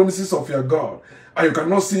promises of your God, and you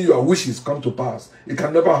cannot see your wishes come to pass. It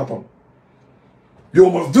can never happen. You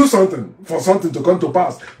must do something for something to come to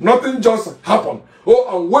pass. Nothing just happen. Oh,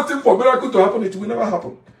 I'm waiting for miracle to happen. It will never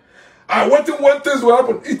happen. I'm waiting when things will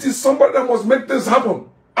happen. It is somebody that must make things happen.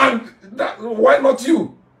 And why not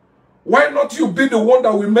you? Why not you be the one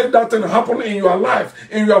that will make that thing happen in your life,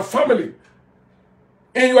 in your family,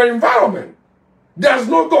 in your environment? There's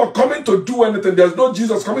no God coming to do anything. There's no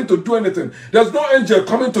Jesus coming to do anything. There's no angel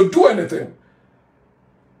coming to do anything.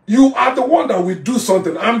 You are the one that will do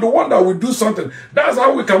something. I'm the one that will do something. That's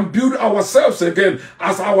how we can build ourselves again,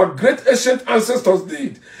 as our great ancient ancestors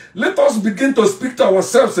did. Let us begin to speak to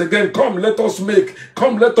ourselves again. Come, let us make.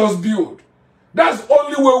 Come, let us build. That's the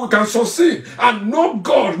only way we can succeed. And no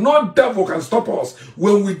God, no devil can stop us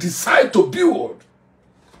when we decide to build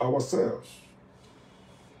ourselves.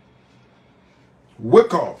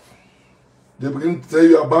 Wake up. They begin to tell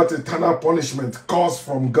you about eternal punishment caused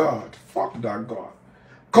from God. Fuck that God.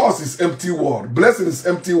 Cause is empty word. Blessing is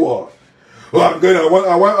empty word. Oh,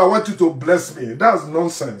 I want you to bless me. That's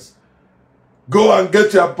nonsense. Go and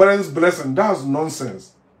get your parents' blessing. That's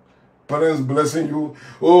nonsense. Parents blessing you.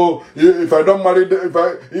 Oh, if I don't marry,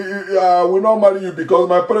 I will not marry you because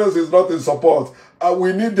my parents is not in support.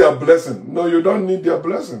 We need their blessing. No, you don't need their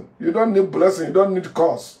blessing. You don't need blessing. You don't need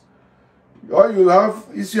cause. All you have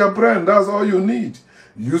is your brain. That's all you need.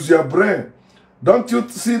 Use your brain. Don't you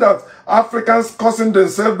see that Africans cursing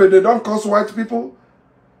themselves, but they don't curse white people?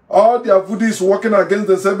 All their voodoo is working against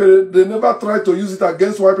themselves, but they never try to use it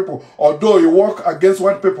against white people, although it work against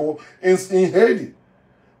white people in Haiti.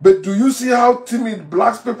 But do you see how timid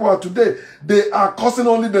black people are today? They are cursing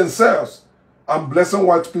only themselves and blessing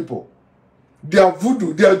white people. Their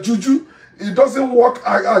voodoo, their juju, it doesn't work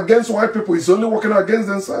against white people. It's only working against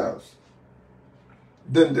themselves.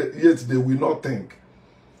 Then yet they will not think.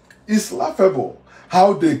 It's laughable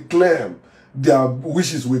how they claim their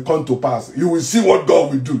wishes will come to pass. You will see what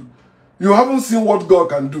God will do. You haven't seen what God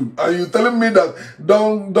can do. And you're telling me that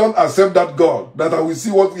don't accept that God, that I will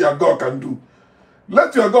see what your God can do.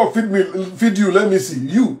 Let your God feed you, let me see.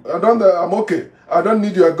 I'm okay. I don't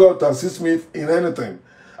need your God to assist me in anything.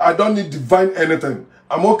 I don't need divine anything.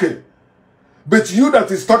 I'm okay. But you that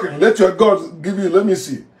is talking, let your God give you, let me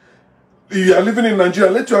see. You are living in Nigeria,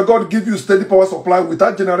 let your God give you steady power supply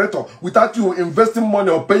without generator, without you investing money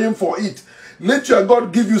or paying for it. Let your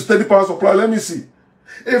God give you steady power supply, let me see.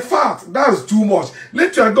 In fact, that's too much.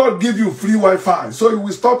 Let your God give you free Wi-Fi, so you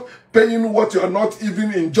will stop paying what you are not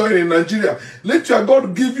even enjoying in Nigeria. Let your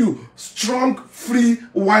God give you strong, free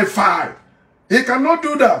Wi-Fi. He cannot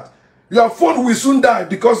do that. Your phone will soon die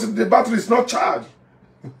because the battery is not charged.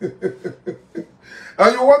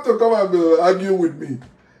 And you want to come and argue with me.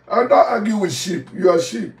 I don't argue with sheep. You are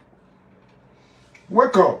sheep.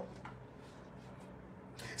 Wake up.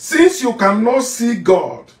 Since you cannot see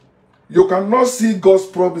God, you cannot see God's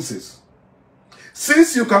promises.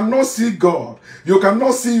 Since you cannot see God, you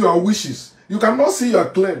cannot see your wishes. You cannot see your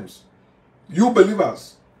claims. You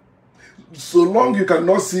believers. So long you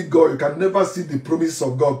cannot see God, you can never see the promises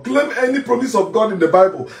of God. Claim any promise of God in the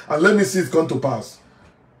Bible and let me see it come to pass.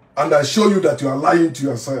 And I show you that you are lying to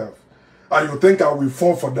yourself. And you think I will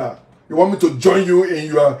fall for that. You want me to join you in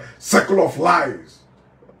your circle of lies?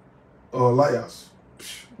 Or liars?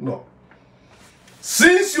 No.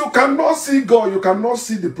 Since you cannot see God, you cannot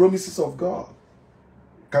see the promises of God.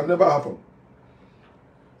 It can never happen.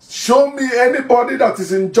 Show me anybody that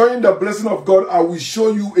is enjoying the blessing of God, I will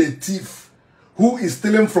show you a thief who is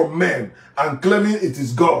stealing from men and claiming it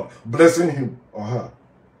is God blessing him or her.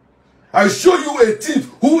 I show you a thief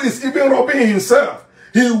who is even robbing himself.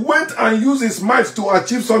 He went and used his might to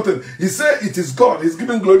achieve something. He said it is God. He's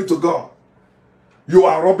giving glory to God. You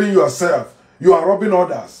are robbing yourself. You are robbing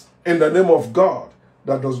others in the name of God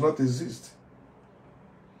that does not exist.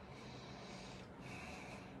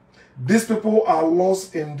 These people are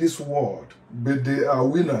lost in this world, but they are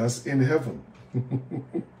winners in heaven.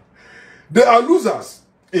 They are losers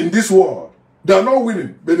in this world. They are not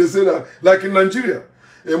winning, but they say that, like in Nigeria,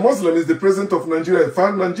 a Muslim is the president of Nigeria. In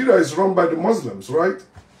fact, Nigeria is run by the Muslims, right?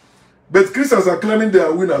 But Christians are claiming they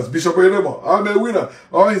are winners. Bishop Oyedebo, I'm a winner.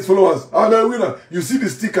 All his followers, I'm a winner. You see the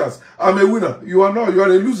stickers, I'm a winner. You are not, you are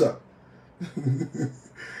a loser.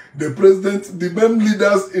 The president, the main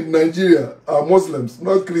leaders in Nigeria are Muslims,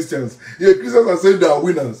 not Christians. Yeah, Christians are saying they are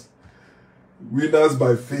winners. Winners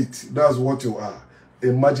by faith. That's what you are.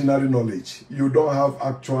 Imaginary knowledge. You don't have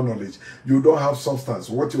actual knowledge. You don't have substance.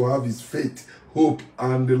 What you have is faith, hope,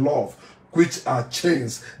 and the love, which are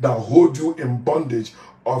chains that hold you in bondage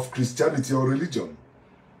of Christianity or religion.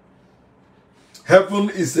 Heaven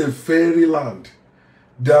is a fairy land.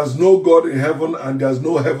 There's no God in heaven and there's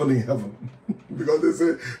no heaven in heaven. Because they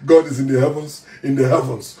say God is in the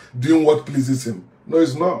heavens, doing what pleases him. No,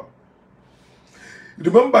 it's not.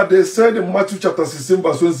 Remember, they said in Matthew chapter 16,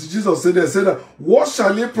 verse 20, Jesus said, they said that, what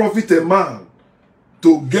shall it profit a man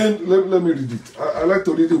to gain? Let me read it. I like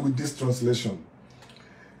to read it with this translation.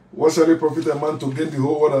 What shall it profit a man to gain the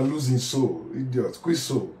whole world and lose his soul? Idiot. Quit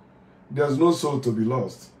soul. There's no soul to be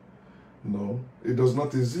lost. No, it does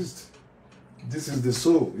not exist. This is the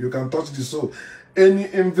soul. You can touch the soul.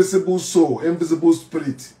 Any invisible soul, invisible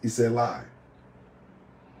spirit is a lie.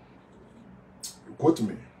 Quote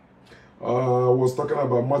me. I was talking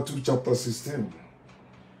about Matthew chapter 16.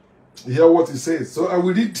 Hear what he says. So I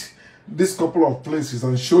will read this couple of places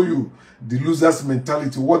and show you the losers'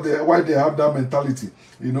 mentality, why they have that mentality.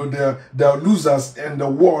 You know, they are losers in the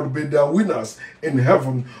world, but they are winners in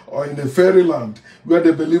heaven or in the fairyland where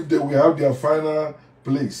they believe they will have their final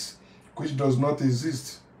place, which does not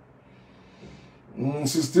exist.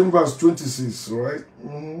 16 verse 26, right?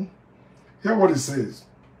 Hear what it says.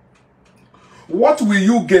 What will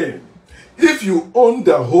you gain if you own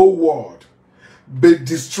the whole world, but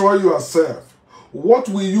destroy yourself? What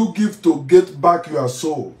will you give to get back your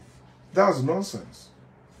soul? That's nonsense.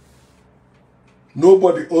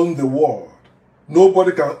 Nobody owns the world.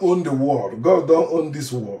 Nobody can own the world. God don't own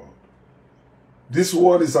this world. This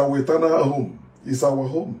world is our eternal home. It's our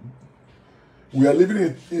home. We are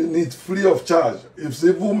living in it free of charge. It's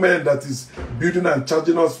evil men that is building and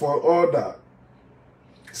charging us for all that.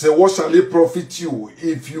 Say, what shall it profit you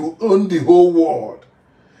if you own the whole world?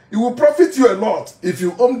 It will profit you a lot if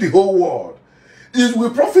you own the whole world. It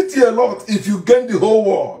will profit you a lot if you gain the whole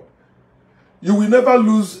world. You will never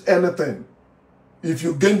lose anything if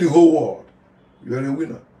you gain the whole world. You are a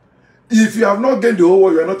winner. If you have not gained the whole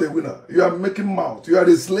world, you are not a winner. You are making mouth. You are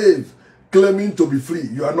a slave claiming to be free.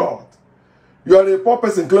 You are not. You are a poor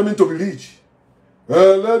person claiming to be rich.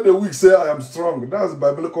 Let the weak say, I am strong. That's a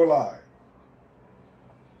biblical lie.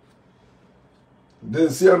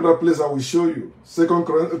 Then see another place I will show you. 2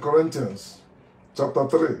 Corinthians chapter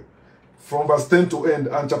 3. From verse 10 to end.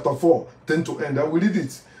 And chapter 4, 10 to end. I will read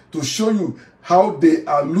it to show you how they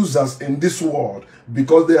are losers in this world.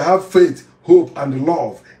 Because they have faith, hope, and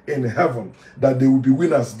love in heaven. That they will be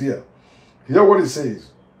winners there. Hear what it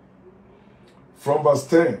says. From verse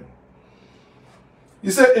 10. He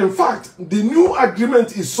said, in fact, the new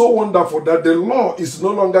agreement is so wonderful that the law is no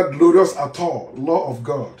longer glorious at all. Law of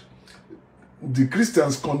God. The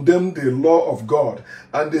Christians condemn the law of God.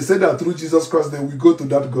 And they say that through Jesus Christ, they will go to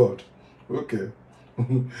that God. Okay.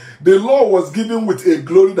 The law was given with a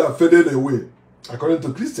glory that faded away. According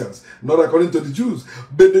to Christians, not according to the Jews.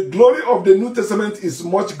 But the glory of the New Testament is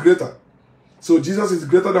much greater. So Jesus is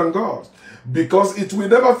greater than God. Because it will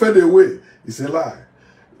never fade away. It's a lie.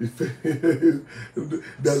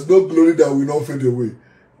 There's no glory that will not fade away.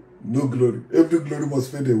 No glory. Every glory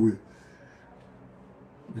must fade away.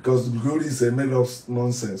 Because glory is a made of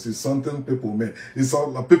nonsense. It's something people made. It's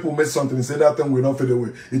all, people made something and say that thing will not fade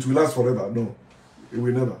away. It will last forever. No, it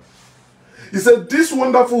will never. He said, this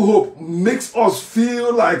wonderful hope makes us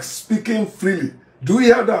feel like speaking freely. Do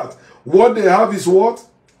you hear that? What they have is what?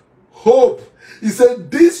 Hope. He said,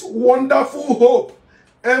 this wonderful hope,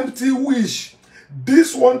 empty wish,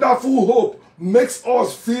 this wonderful hope makes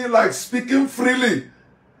us feel like speaking freely.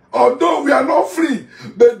 Although we are not free,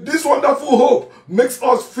 but this wonderful hope makes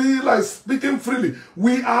us feel like speaking freely.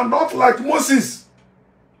 We are not like Moses.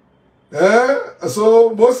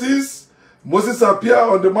 So Moses appeared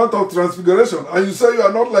on the Mount of Transfiguration, and you say you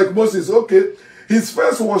are not like Moses. Okay, his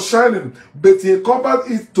face was shining, but he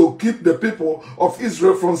covered it to keep the people of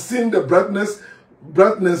Israel from seeing the brightness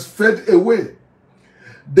fade away.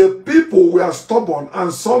 The people were stubborn,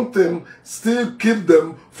 and something still keeps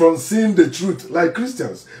them from seeing the truth, like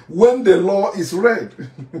Christians, when the law is read.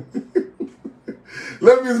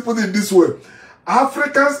 Let me put it this way.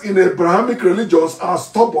 Africans in Abrahamic religions are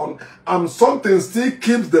stubborn, and something still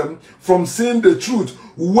keeps them from seeing the truth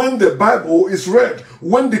when the Bible is read,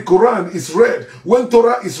 when the Quran is read, when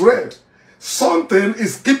Torah is read. Something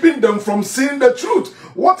is keeping them from seeing the truth.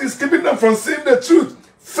 What is keeping them from seeing the truth?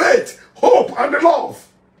 Faith, hope, and love.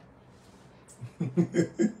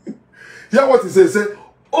 Hear what he says. He says,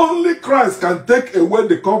 only Christ can take away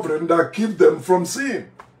the covering that keeps them from seeing.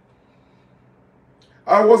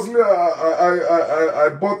 I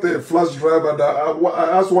bought a flash drive, and I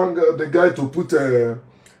asked the guy to put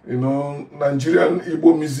Nigerian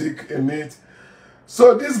Igbo music in it.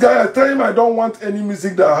 So this guy, I tell him I don't want any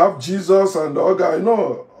music that have Jesus and the other. I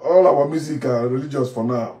know all our music are religious for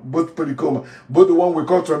now, both Pericoma, both the one we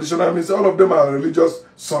call traditional music, all of them are religious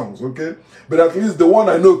songs, okay? But at least the one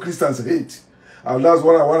I know Christians hate, and that's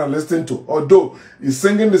what I want to listen to. Although he's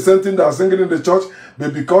singing the same thing that I'm singing in the church,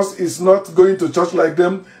 but because he's not going to church like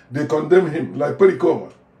them, they condemn him, like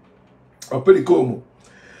Pericoma or Pericomo.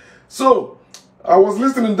 So I was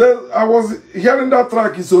listening there, I was hearing that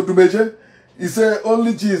track, he said, Odumeje. He said,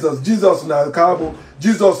 only Jesus. Jesus na Kabo.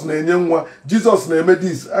 Jesus na Enyenwa. Jesus na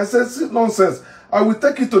Emedis. I said, nonsense. I will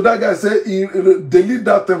take it to that guy. Say, delete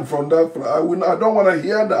that thing from that. I don't want to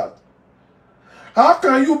hear that. How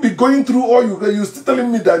can you be going through all you still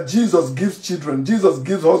telling me that Jesus gives children, Jesus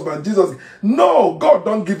gives husband, Jesus... No, God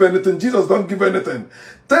don't give anything. Jesus don't give anything.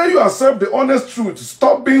 Tell yourself the honest truth.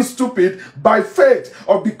 Stop being stupid by faith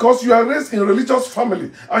or because you are raised in a religious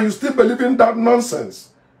family and you still believe in that nonsense.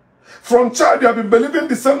 From child, you have been believing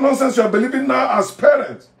the same nonsense you are believing now as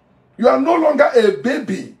parents. You are no longer a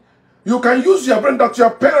baby. You can use your brain that your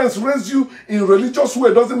parents raised you in a religious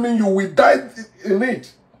way. Doesn't mean you will die in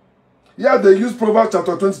it. Yeah, they use Proverbs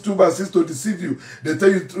chapter 22 verse 6 to deceive you. They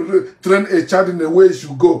tell you to train a child in the way he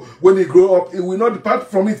should go. When he grow up, he will not depart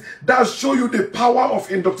from it. That show you the power of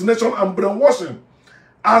indoctrination and brainwashing.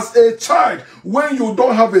 As a child, when you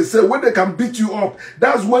don't have a say, when they can beat you up,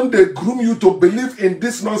 that's when they groom you to believe in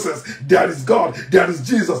this nonsense. There is God, there is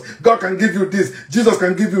Jesus. God can give you this, Jesus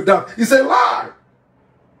can give you that. It's a lie.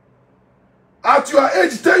 At your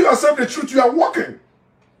age, tell yourself the truth. You are walking.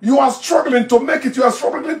 You are struggling to make it. You are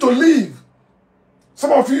struggling to live.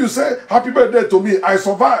 Some of you say, happy birthday to me, I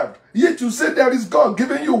survived. Yet you say there is God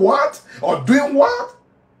giving you what? Or doing what?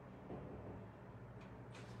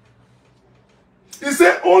 He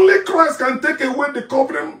said only Christ can take away the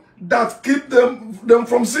covering that keep them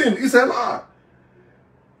from sin. It's a lie.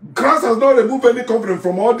 Christ has not removed any covering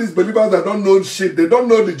from all these believers that don't know shit. They don't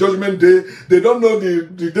know the judgment day. They don't know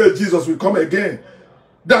the day Jesus will come again.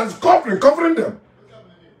 That's covering them.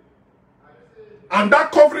 And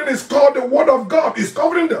that covering is called the word of God. It's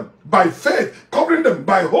covering them by faith, covering them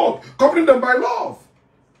by hope, covering them by love.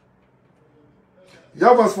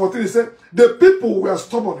 Yeah, verse 14, he said, the people were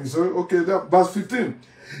stubborn. He said, okay, verse 15.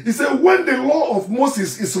 He said, when the law of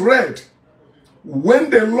Moses is read,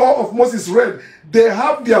 they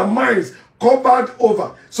have their minds covered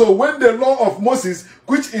over. So when the law of Moses,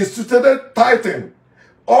 which instituted tithing,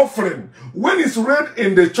 offering, when it's read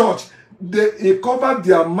in the church, they covered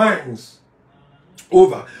their minds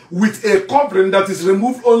over with a covering that is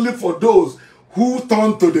removed only for those who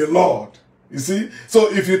turn to the Lord. You see? So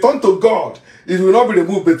if you turn to God, it will not be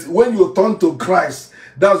removed. But when you turn to Christ,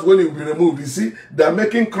 that's when it will be removed. You see? They are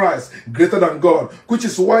making Christ greater than God, which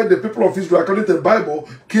is why the people of Israel, according to the Bible,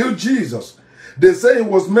 killed Jesus. They say he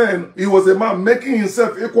was a man making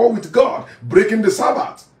himself equal with God, breaking the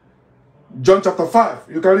Sabbath. John chapter 5.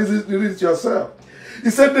 You can read it yourself. He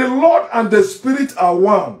said, the Lord and the Spirit are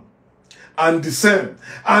one and the same.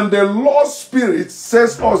 And the Lord's Spirit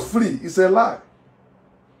sets us free. It's a lie.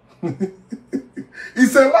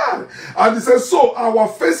 It's a lie. And he says, so our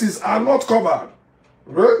faces are not covered.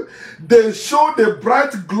 Right? They show the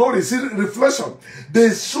bright glory. See, reflection.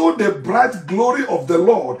 They show the bright glory of the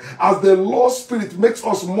Lord as the Lord's Spirit makes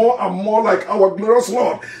us more and more like our glorious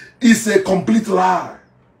Lord. It's a complete lie.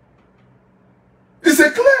 It's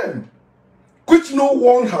a claim which no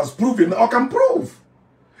one has proven or can prove.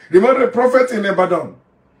 Remember the prophet in Ibadan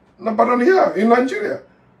here in Nigeria.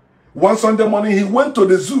 One Sunday morning, he went to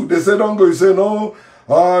the zoo. They said, don't go. He said, no,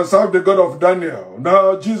 I serve the God of Daniel.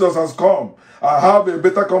 Now Jesus has come. I have a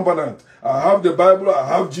better covenant. I have the Bible. I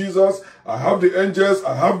have Jesus. I have the angels.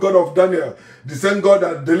 I have God of Daniel. The same God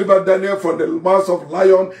that delivered Daniel from the mouth of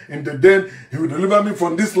lion in the den, he will deliver me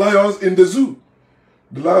from these lions in the zoo.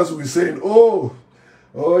 The lions will be saying, oh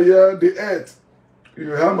yeah, the earth. You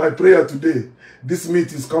heard my prayer today. This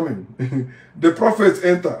meat is coming. The prophets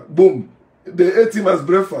enter. Boom. They ate him as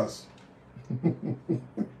breakfast.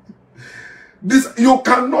 This, you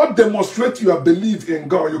cannot demonstrate your belief in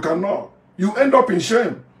God. You cannot. You end up in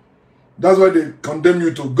shame. That's why they condemn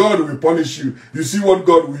you to God will punish you. You see what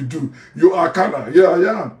God will do. You are carnal. Yeah,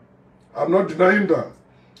 I am. I'm not denying that.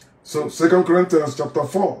 So 2 Corinthians chapter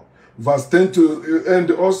 4, verse 10 to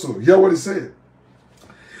end also. Hear what he said.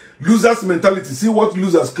 Losers mentality. See what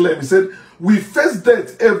losers claim. He said, we face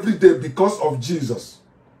death every day because of Jesus.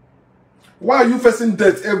 Why are you facing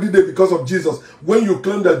death every day because of Jesus when you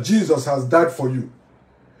claim that Jesus has died for you?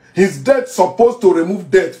 His death is supposed to remove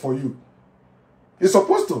death for you. It's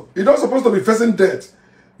supposed to. You're not supposed to be facing death.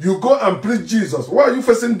 You go and preach Jesus. Why are you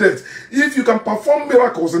facing death? If you can perform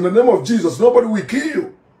miracles in the name of Jesus, nobody will kill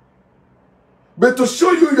you. But to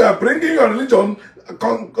show you are bringing your religion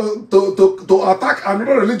to attack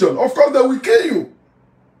another religion, of course they will kill you.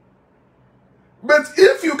 But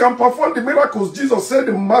if you can perform the miracles Jesus said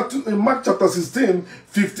in Mark chapter 16,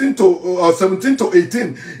 17 to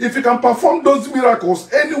 18, if you can perform those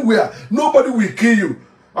miracles anywhere, nobody will kill you.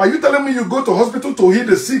 Are you telling me you go to hospital to heal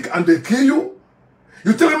the sick and they kill you?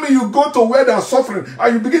 You telling me you go to where they are suffering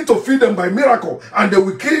and you begin to feed them by miracle and they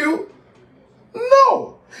will kill you?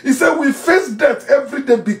 No. He said we face death every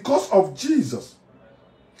day because of Jesus.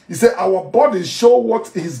 He said our bodies show what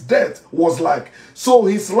his death was like, so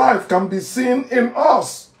his life can be seen in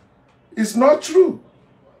us. It's not true.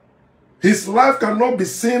 His life cannot be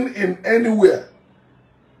seen in anywhere.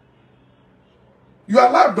 Your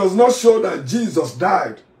life does not show that Jesus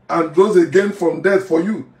died and rose again from death for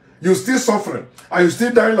you. You're still suffering and you're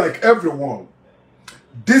still dying like everyone.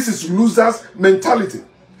 This is loser's mentality.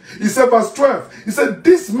 He said, verse 12, he said,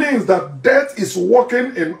 this means that death is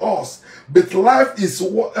working in us, but life is,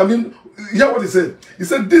 hear what he said. He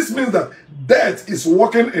said, this means that death is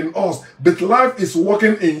working in us, but life is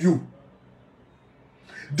working in you.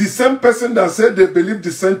 The same person that said they believe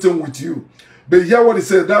the same thing with you. But hear what he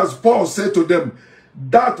said. That's Paul said to them.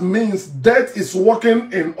 That means death is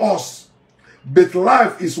working in us, but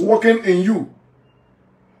life is working in you.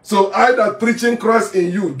 So I that preaching Christ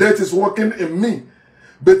in you, death is working in me.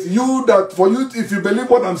 But you that, for you, if you believe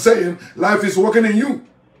what I'm saying, life is working in you.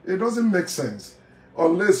 It doesn't make sense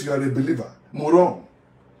unless you are a believer. Moron.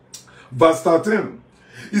 Verse 13.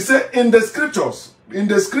 He said, in the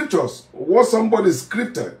scriptures, what somebody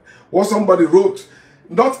scripted, what somebody wrote,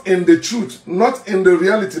 not in the truth, not in the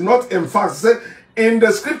reality, not in fact. He said, in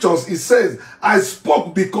the scriptures, it says, I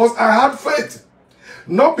spoke because I had faith,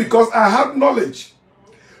 not because I had knowledge.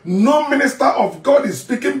 No minister of God is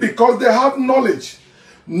speaking because they have knowledge.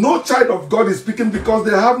 No child of God is speaking because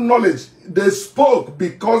they have knowledge. They spoke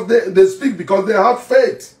because they speak because they have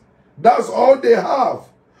faith. That's all they have.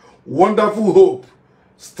 Wonderful hope,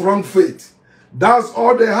 strong faith. That's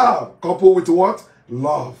all they have. Coupled with what?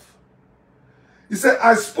 Love. He said,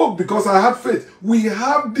 I spoke because I had faith. We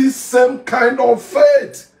have this same kind of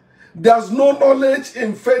faith. There's no knowledge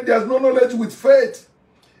in faith. There's no knowledge with faith.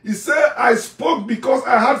 He said, I spoke because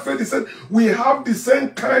I had faith. He said, we have the same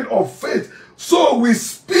kind of faith. So we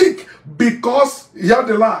speak because, hear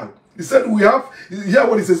the line. He said, we have, hear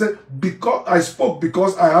what he said. He said, because I spoke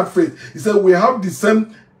because I had faith. He said, we have the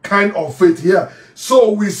same kind of faith here.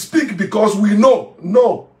 So we speak because we know.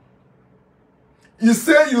 No. You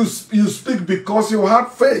say you speak because you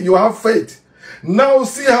have faith. You have faith. Now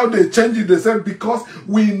see how they change it. They said, because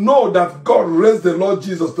we know that God raised the Lord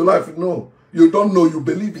Jesus to life. No, you don't know. You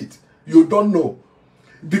believe it. You don't know.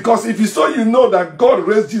 Because if you so you know that God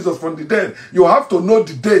raised Jesus from the dead, you have to know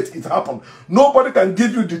the date it happened. Nobody can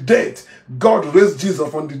give you the date God raised Jesus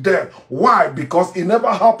from the dead. Why? Because it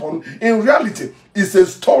never happened in reality. It's a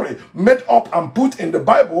story made up and put in the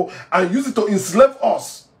Bible and used it to enslave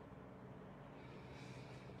us.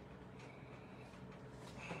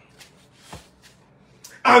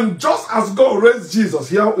 And just as God raised Jesus,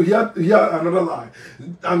 here another lie.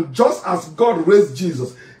 And just as God raised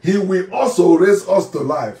Jesus, he will also raise us to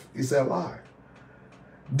life. It's a lie.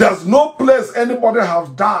 There's no place anybody has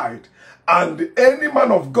died and any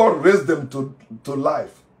man of God raised them to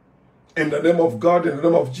life. In the name of God, in the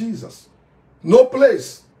name of Jesus. No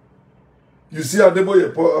place. You see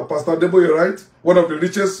Adeboye, Pastor Adeboye, right? One of the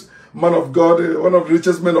richest men of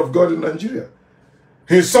God in Nigeria.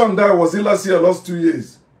 His son died, was ill last year, lost 2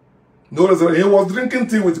 years. No resurrection. He was drinking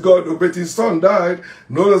tea with God, but his son died.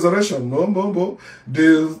 No resurrection. No.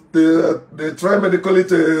 They try medically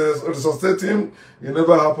to resuscitate him. It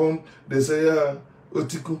never happened. They say, yeah,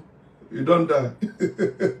 Otiku, you don't die.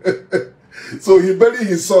 So he buried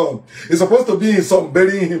his son. It's supposed to be his son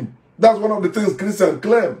burying him. That's one of the things Christians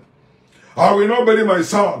claim. I will not bury my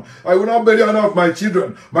son. I will not bury any of my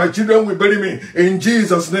children. My children will bury me in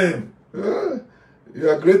Jesus' name.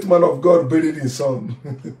 You're a great man of God buried his son.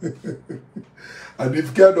 And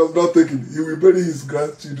if care does not take it, he will bury his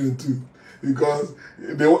grandchildren too. Because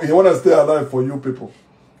he want to stay alive for you people.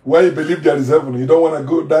 When you believe there is heaven, you don't want to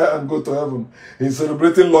go die and go to heaven. He's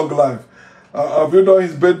celebrating long life. Have you done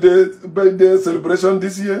his birthday celebration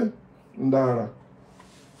this year? Ndara.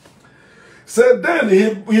 So then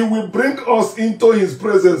he will bring us into his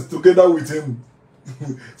presence together with him.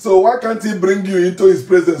 So why can't he bring you into his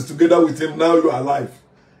presence together with him now you are alive?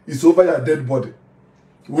 It's over your dead body.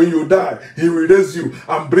 When you die, he will raise you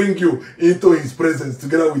and bring you into his presence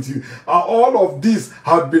together with you. And all of this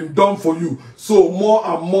had been done for you. So more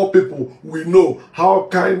and more people will know how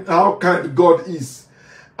kind God is.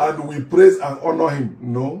 And we praise and honor him.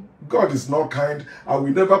 No, God is not kind. I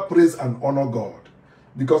will never praise and honor God.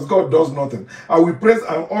 Because God does nothing. I will praise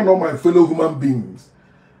and honor my fellow human beings.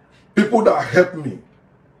 People that help me.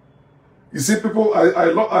 You see, people,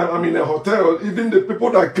 I'm in a hotel, even the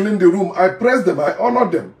people that clean the room, I praise them, I honor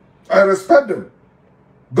them, I respect them.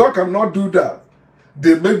 God cannot do that.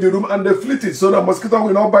 They make the room and they flit it so that mosquito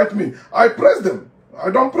will not bite me. I praise them. I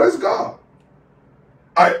don't praise God.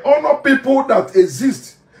 I honor people that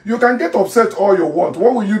exist. You can get upset all you want.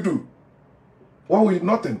 What will you do? What will you?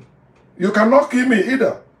 Nothing. You cannot kill me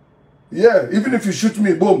either. Yeah, even if you shoot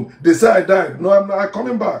me, boom, they say I died. No, I'm not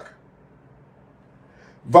coming back.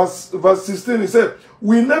 Verse 16, he said,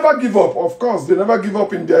 we never give up. Of course, they never give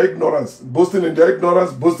up in their ignorance. Boasting in their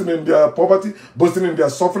ignorance, boasting in their poverty, boasting in their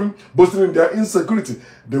suffering, boasting in their insecurity.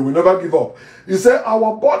 They will never give up. He said,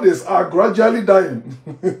 our bodies are gradually dying.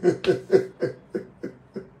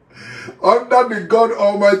 Under the God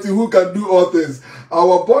Almighty who can do all things.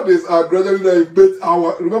 Our bodies are gradually dying.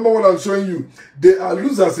 But remember what I'm showing you. They are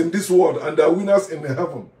losers in this world and they are winners in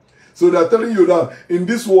heaven. So they're telling you that in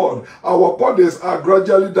this world, our bodies are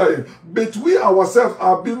gradually dying. But we ourselves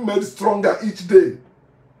are being made stronger each day.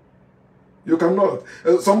 You cannot.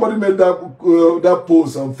 Somebody made that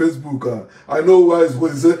post on Facebook. I know why it's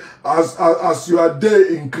what he said. As your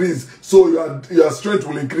day increase, so your strength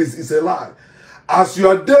will increase. It's a lie. As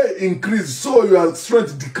your day increase, so your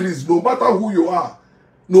strength decrease. No matter who you are.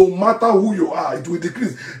 No matter who you are, it will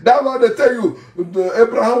decrease. That's why they tell you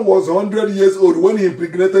Abraham was 100 years old when he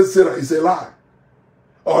impregnated Sarah. It's a lie.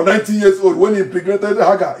 Or 90 years old when he impregnated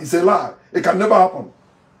Hagar. It's a lie. It can never happen.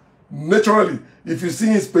 Naturally, if you see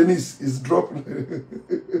his penis, it's dropping.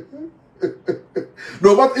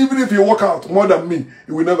 No, but even if you work out more than me,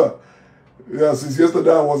 it will never. Yeah, since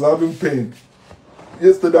yesterday I was having pain.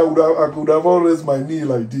 Yesterday I could have raised my knee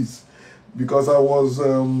like this because I was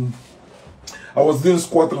doing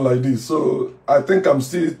squatting like this. So I think I'm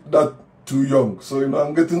still that too young. So, you know,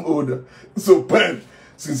 I'm getting older. So pain.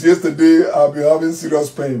 Since yesterday, I've been having serious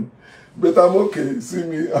pain. But I'm okay. See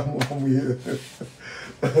me, I'm here.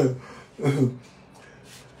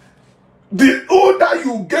 The older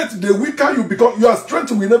you get, the weaker you become. Your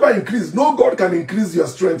strength will never increase. No God can increase your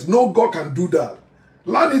strength. No God can do that.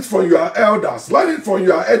 Learn it from your elders. Learn it from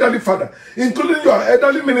your elderly father, including your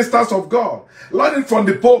elderly ministers of God. Learn it from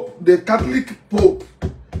the Pope, the Catholic Pope.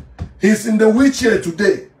 He's in the wheelchair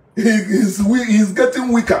today. He's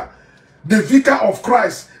getting weaker. The vicar of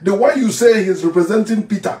Christ, the one you say he's representing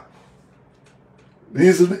Peter,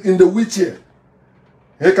 he's in the wheelchair.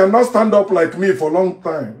 He cannot stand up like me for a long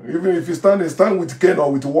time. Even if he stand with cane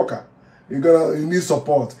or with walker. He needs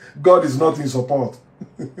support. God is not in support.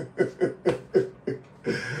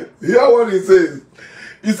 Hear what he says.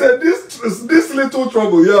 He said, this little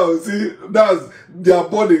trouble here, see, that's their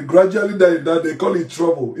body gradually dying, that they call it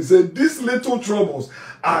trouble. He said, these little troubles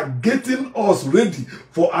are getting us ready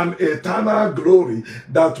for an eternal glory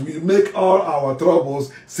that will make all our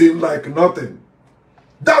troubles seem like nothing.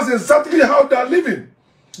 That's exactly how they're living.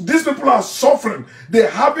 These people are suffering. They're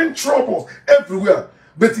having troubles everywhere.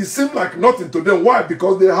 But it seems like nothing to them. Why?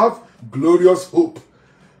 Because they have glorious hope,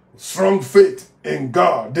 strong faith in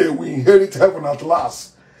God. They will inherit heaven at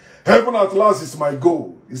last. Heaven at last is my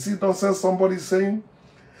goal. You see nonsense somebody's saying?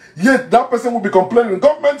 Yet that person will be complaining.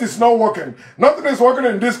 Government is not working. Nothing is working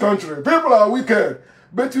in this country. People are wicked.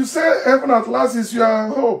 But you say heaven at last is your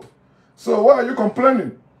hope. So why are you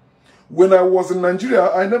complaining? When I was in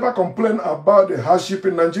Nigeria, I never complained about the hardship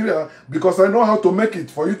in Nigeria because I know how to make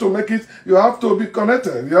it. For you to make it, you have to be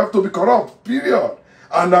connected. You have to be corrupt, period.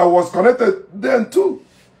 And I was connected then too.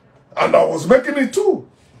 And I was making it too.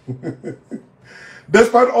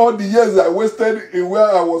 Despite all the years I wasted in where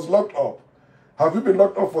I was locked up. Have you been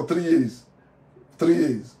locked up for 3 years? 3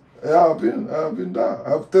 years. Yeah, I've been there.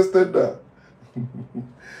 I've tested that.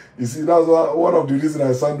 You see, that's one of the reasons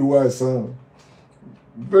I sound the way I sound.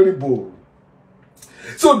 Very bold.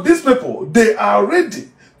 So these people, they are ready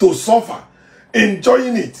to suffer,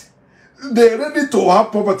 enjoying it. They're ready to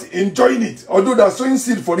have poverty, enjoying it. Although they're sowing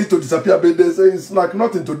seed for it to disappear, but they say it's like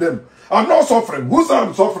nothing to them. I'm not suffering. Who said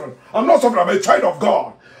I'm suffering? I'm not suffering. I'm a child of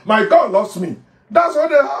God. My God loves me. That's what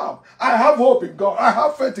they have. I have hope in God. I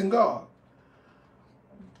have faith in God.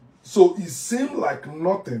 So it seemed like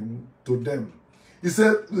nothing to them. He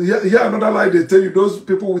said, here another lie they tell you, those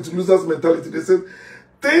people with losers mentality, they said,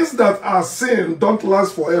 things that are sin don't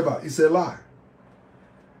last forever. It's a lie.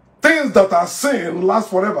 Things that are sin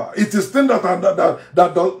last forever. It is things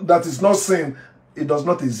that is not sin, it does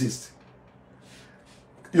not exist.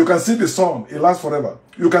 You can see the sun, it lasts forever.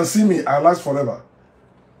 You can see me, I last forever.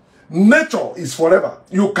 Nature is forever.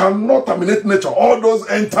 You cannot terminate nature. All those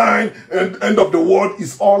end time and end of the world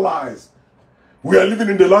is all lies. We are living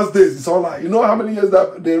in the last days, it's all lies. You know how many years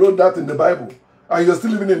that they wrote that in the Bible? And you're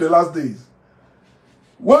still living in the last days.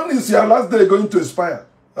 When is your last day going to expire?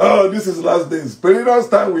 Oh, this is last days. Perilous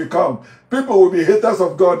time will come. People will be haters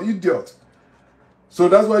of God, idiot. So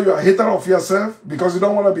that's why you are a hater of yourself, because you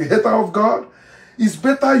don't want to be a hater of God. It's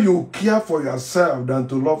better you care for yourself than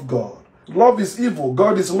to love God. Love is evil.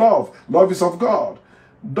 God is love. Love is of God.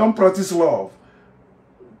 Don't practice love.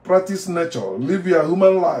 Practice nature. Live your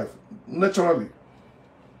human life naturally.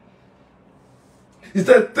 He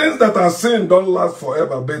said things that are sin don't last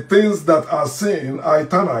forever, but things that are sin are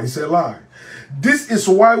eternal. It's a lie. This is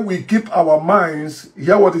why we keep our minds,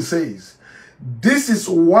 hear what he says. This is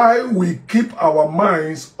why we keep our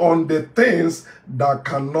minds on the things that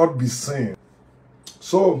cannot be seen.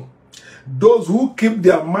 So, those who keep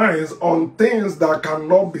their minds on things that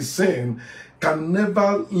cannot be seen can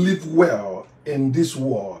never live well in this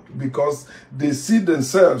world because they see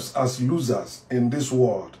themselves as losers in this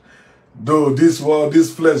world. Though this world,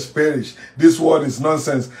 this flesh perish, this world is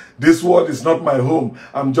nonsense, this world is not my home,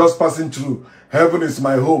 I'm just passing through, heaven is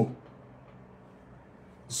my home.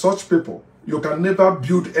 Such people, you can never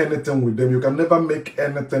build anything with them, you can never make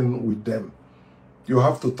anything with them. You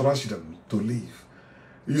have to trash them to live.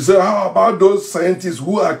 You say, how about those scientists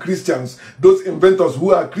who are Christians, those inventors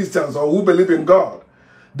who are Christians or who believe in God?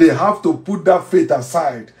 They have to put that faith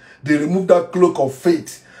aside. They remove that cloak of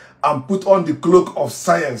faith and put on the cloak of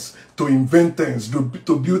science to invent things, to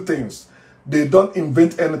build things. They don't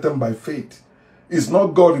invent anything by faith. It's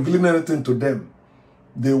not God revealing anything to them.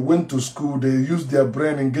 They went to school, they used their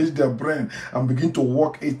brain, engaged their brain, and begin to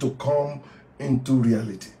work it to come into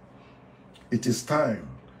reality. It is time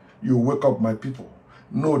you wake up, my people.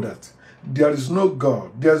 Know that there is no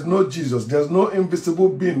God, there is no Jesus, there is no invisible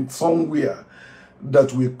being somewhere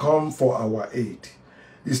that will come for our aid.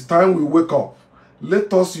 It's time we wake up.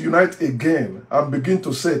 Let us unite again and begin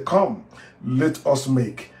to say, come, let us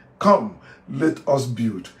make. Come, let us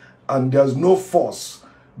build. And there's no force,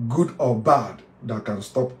 good or bad, that can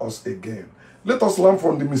stop us again. Let us learn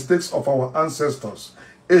from the mistakes of our ancestors,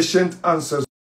 ancient ancestors.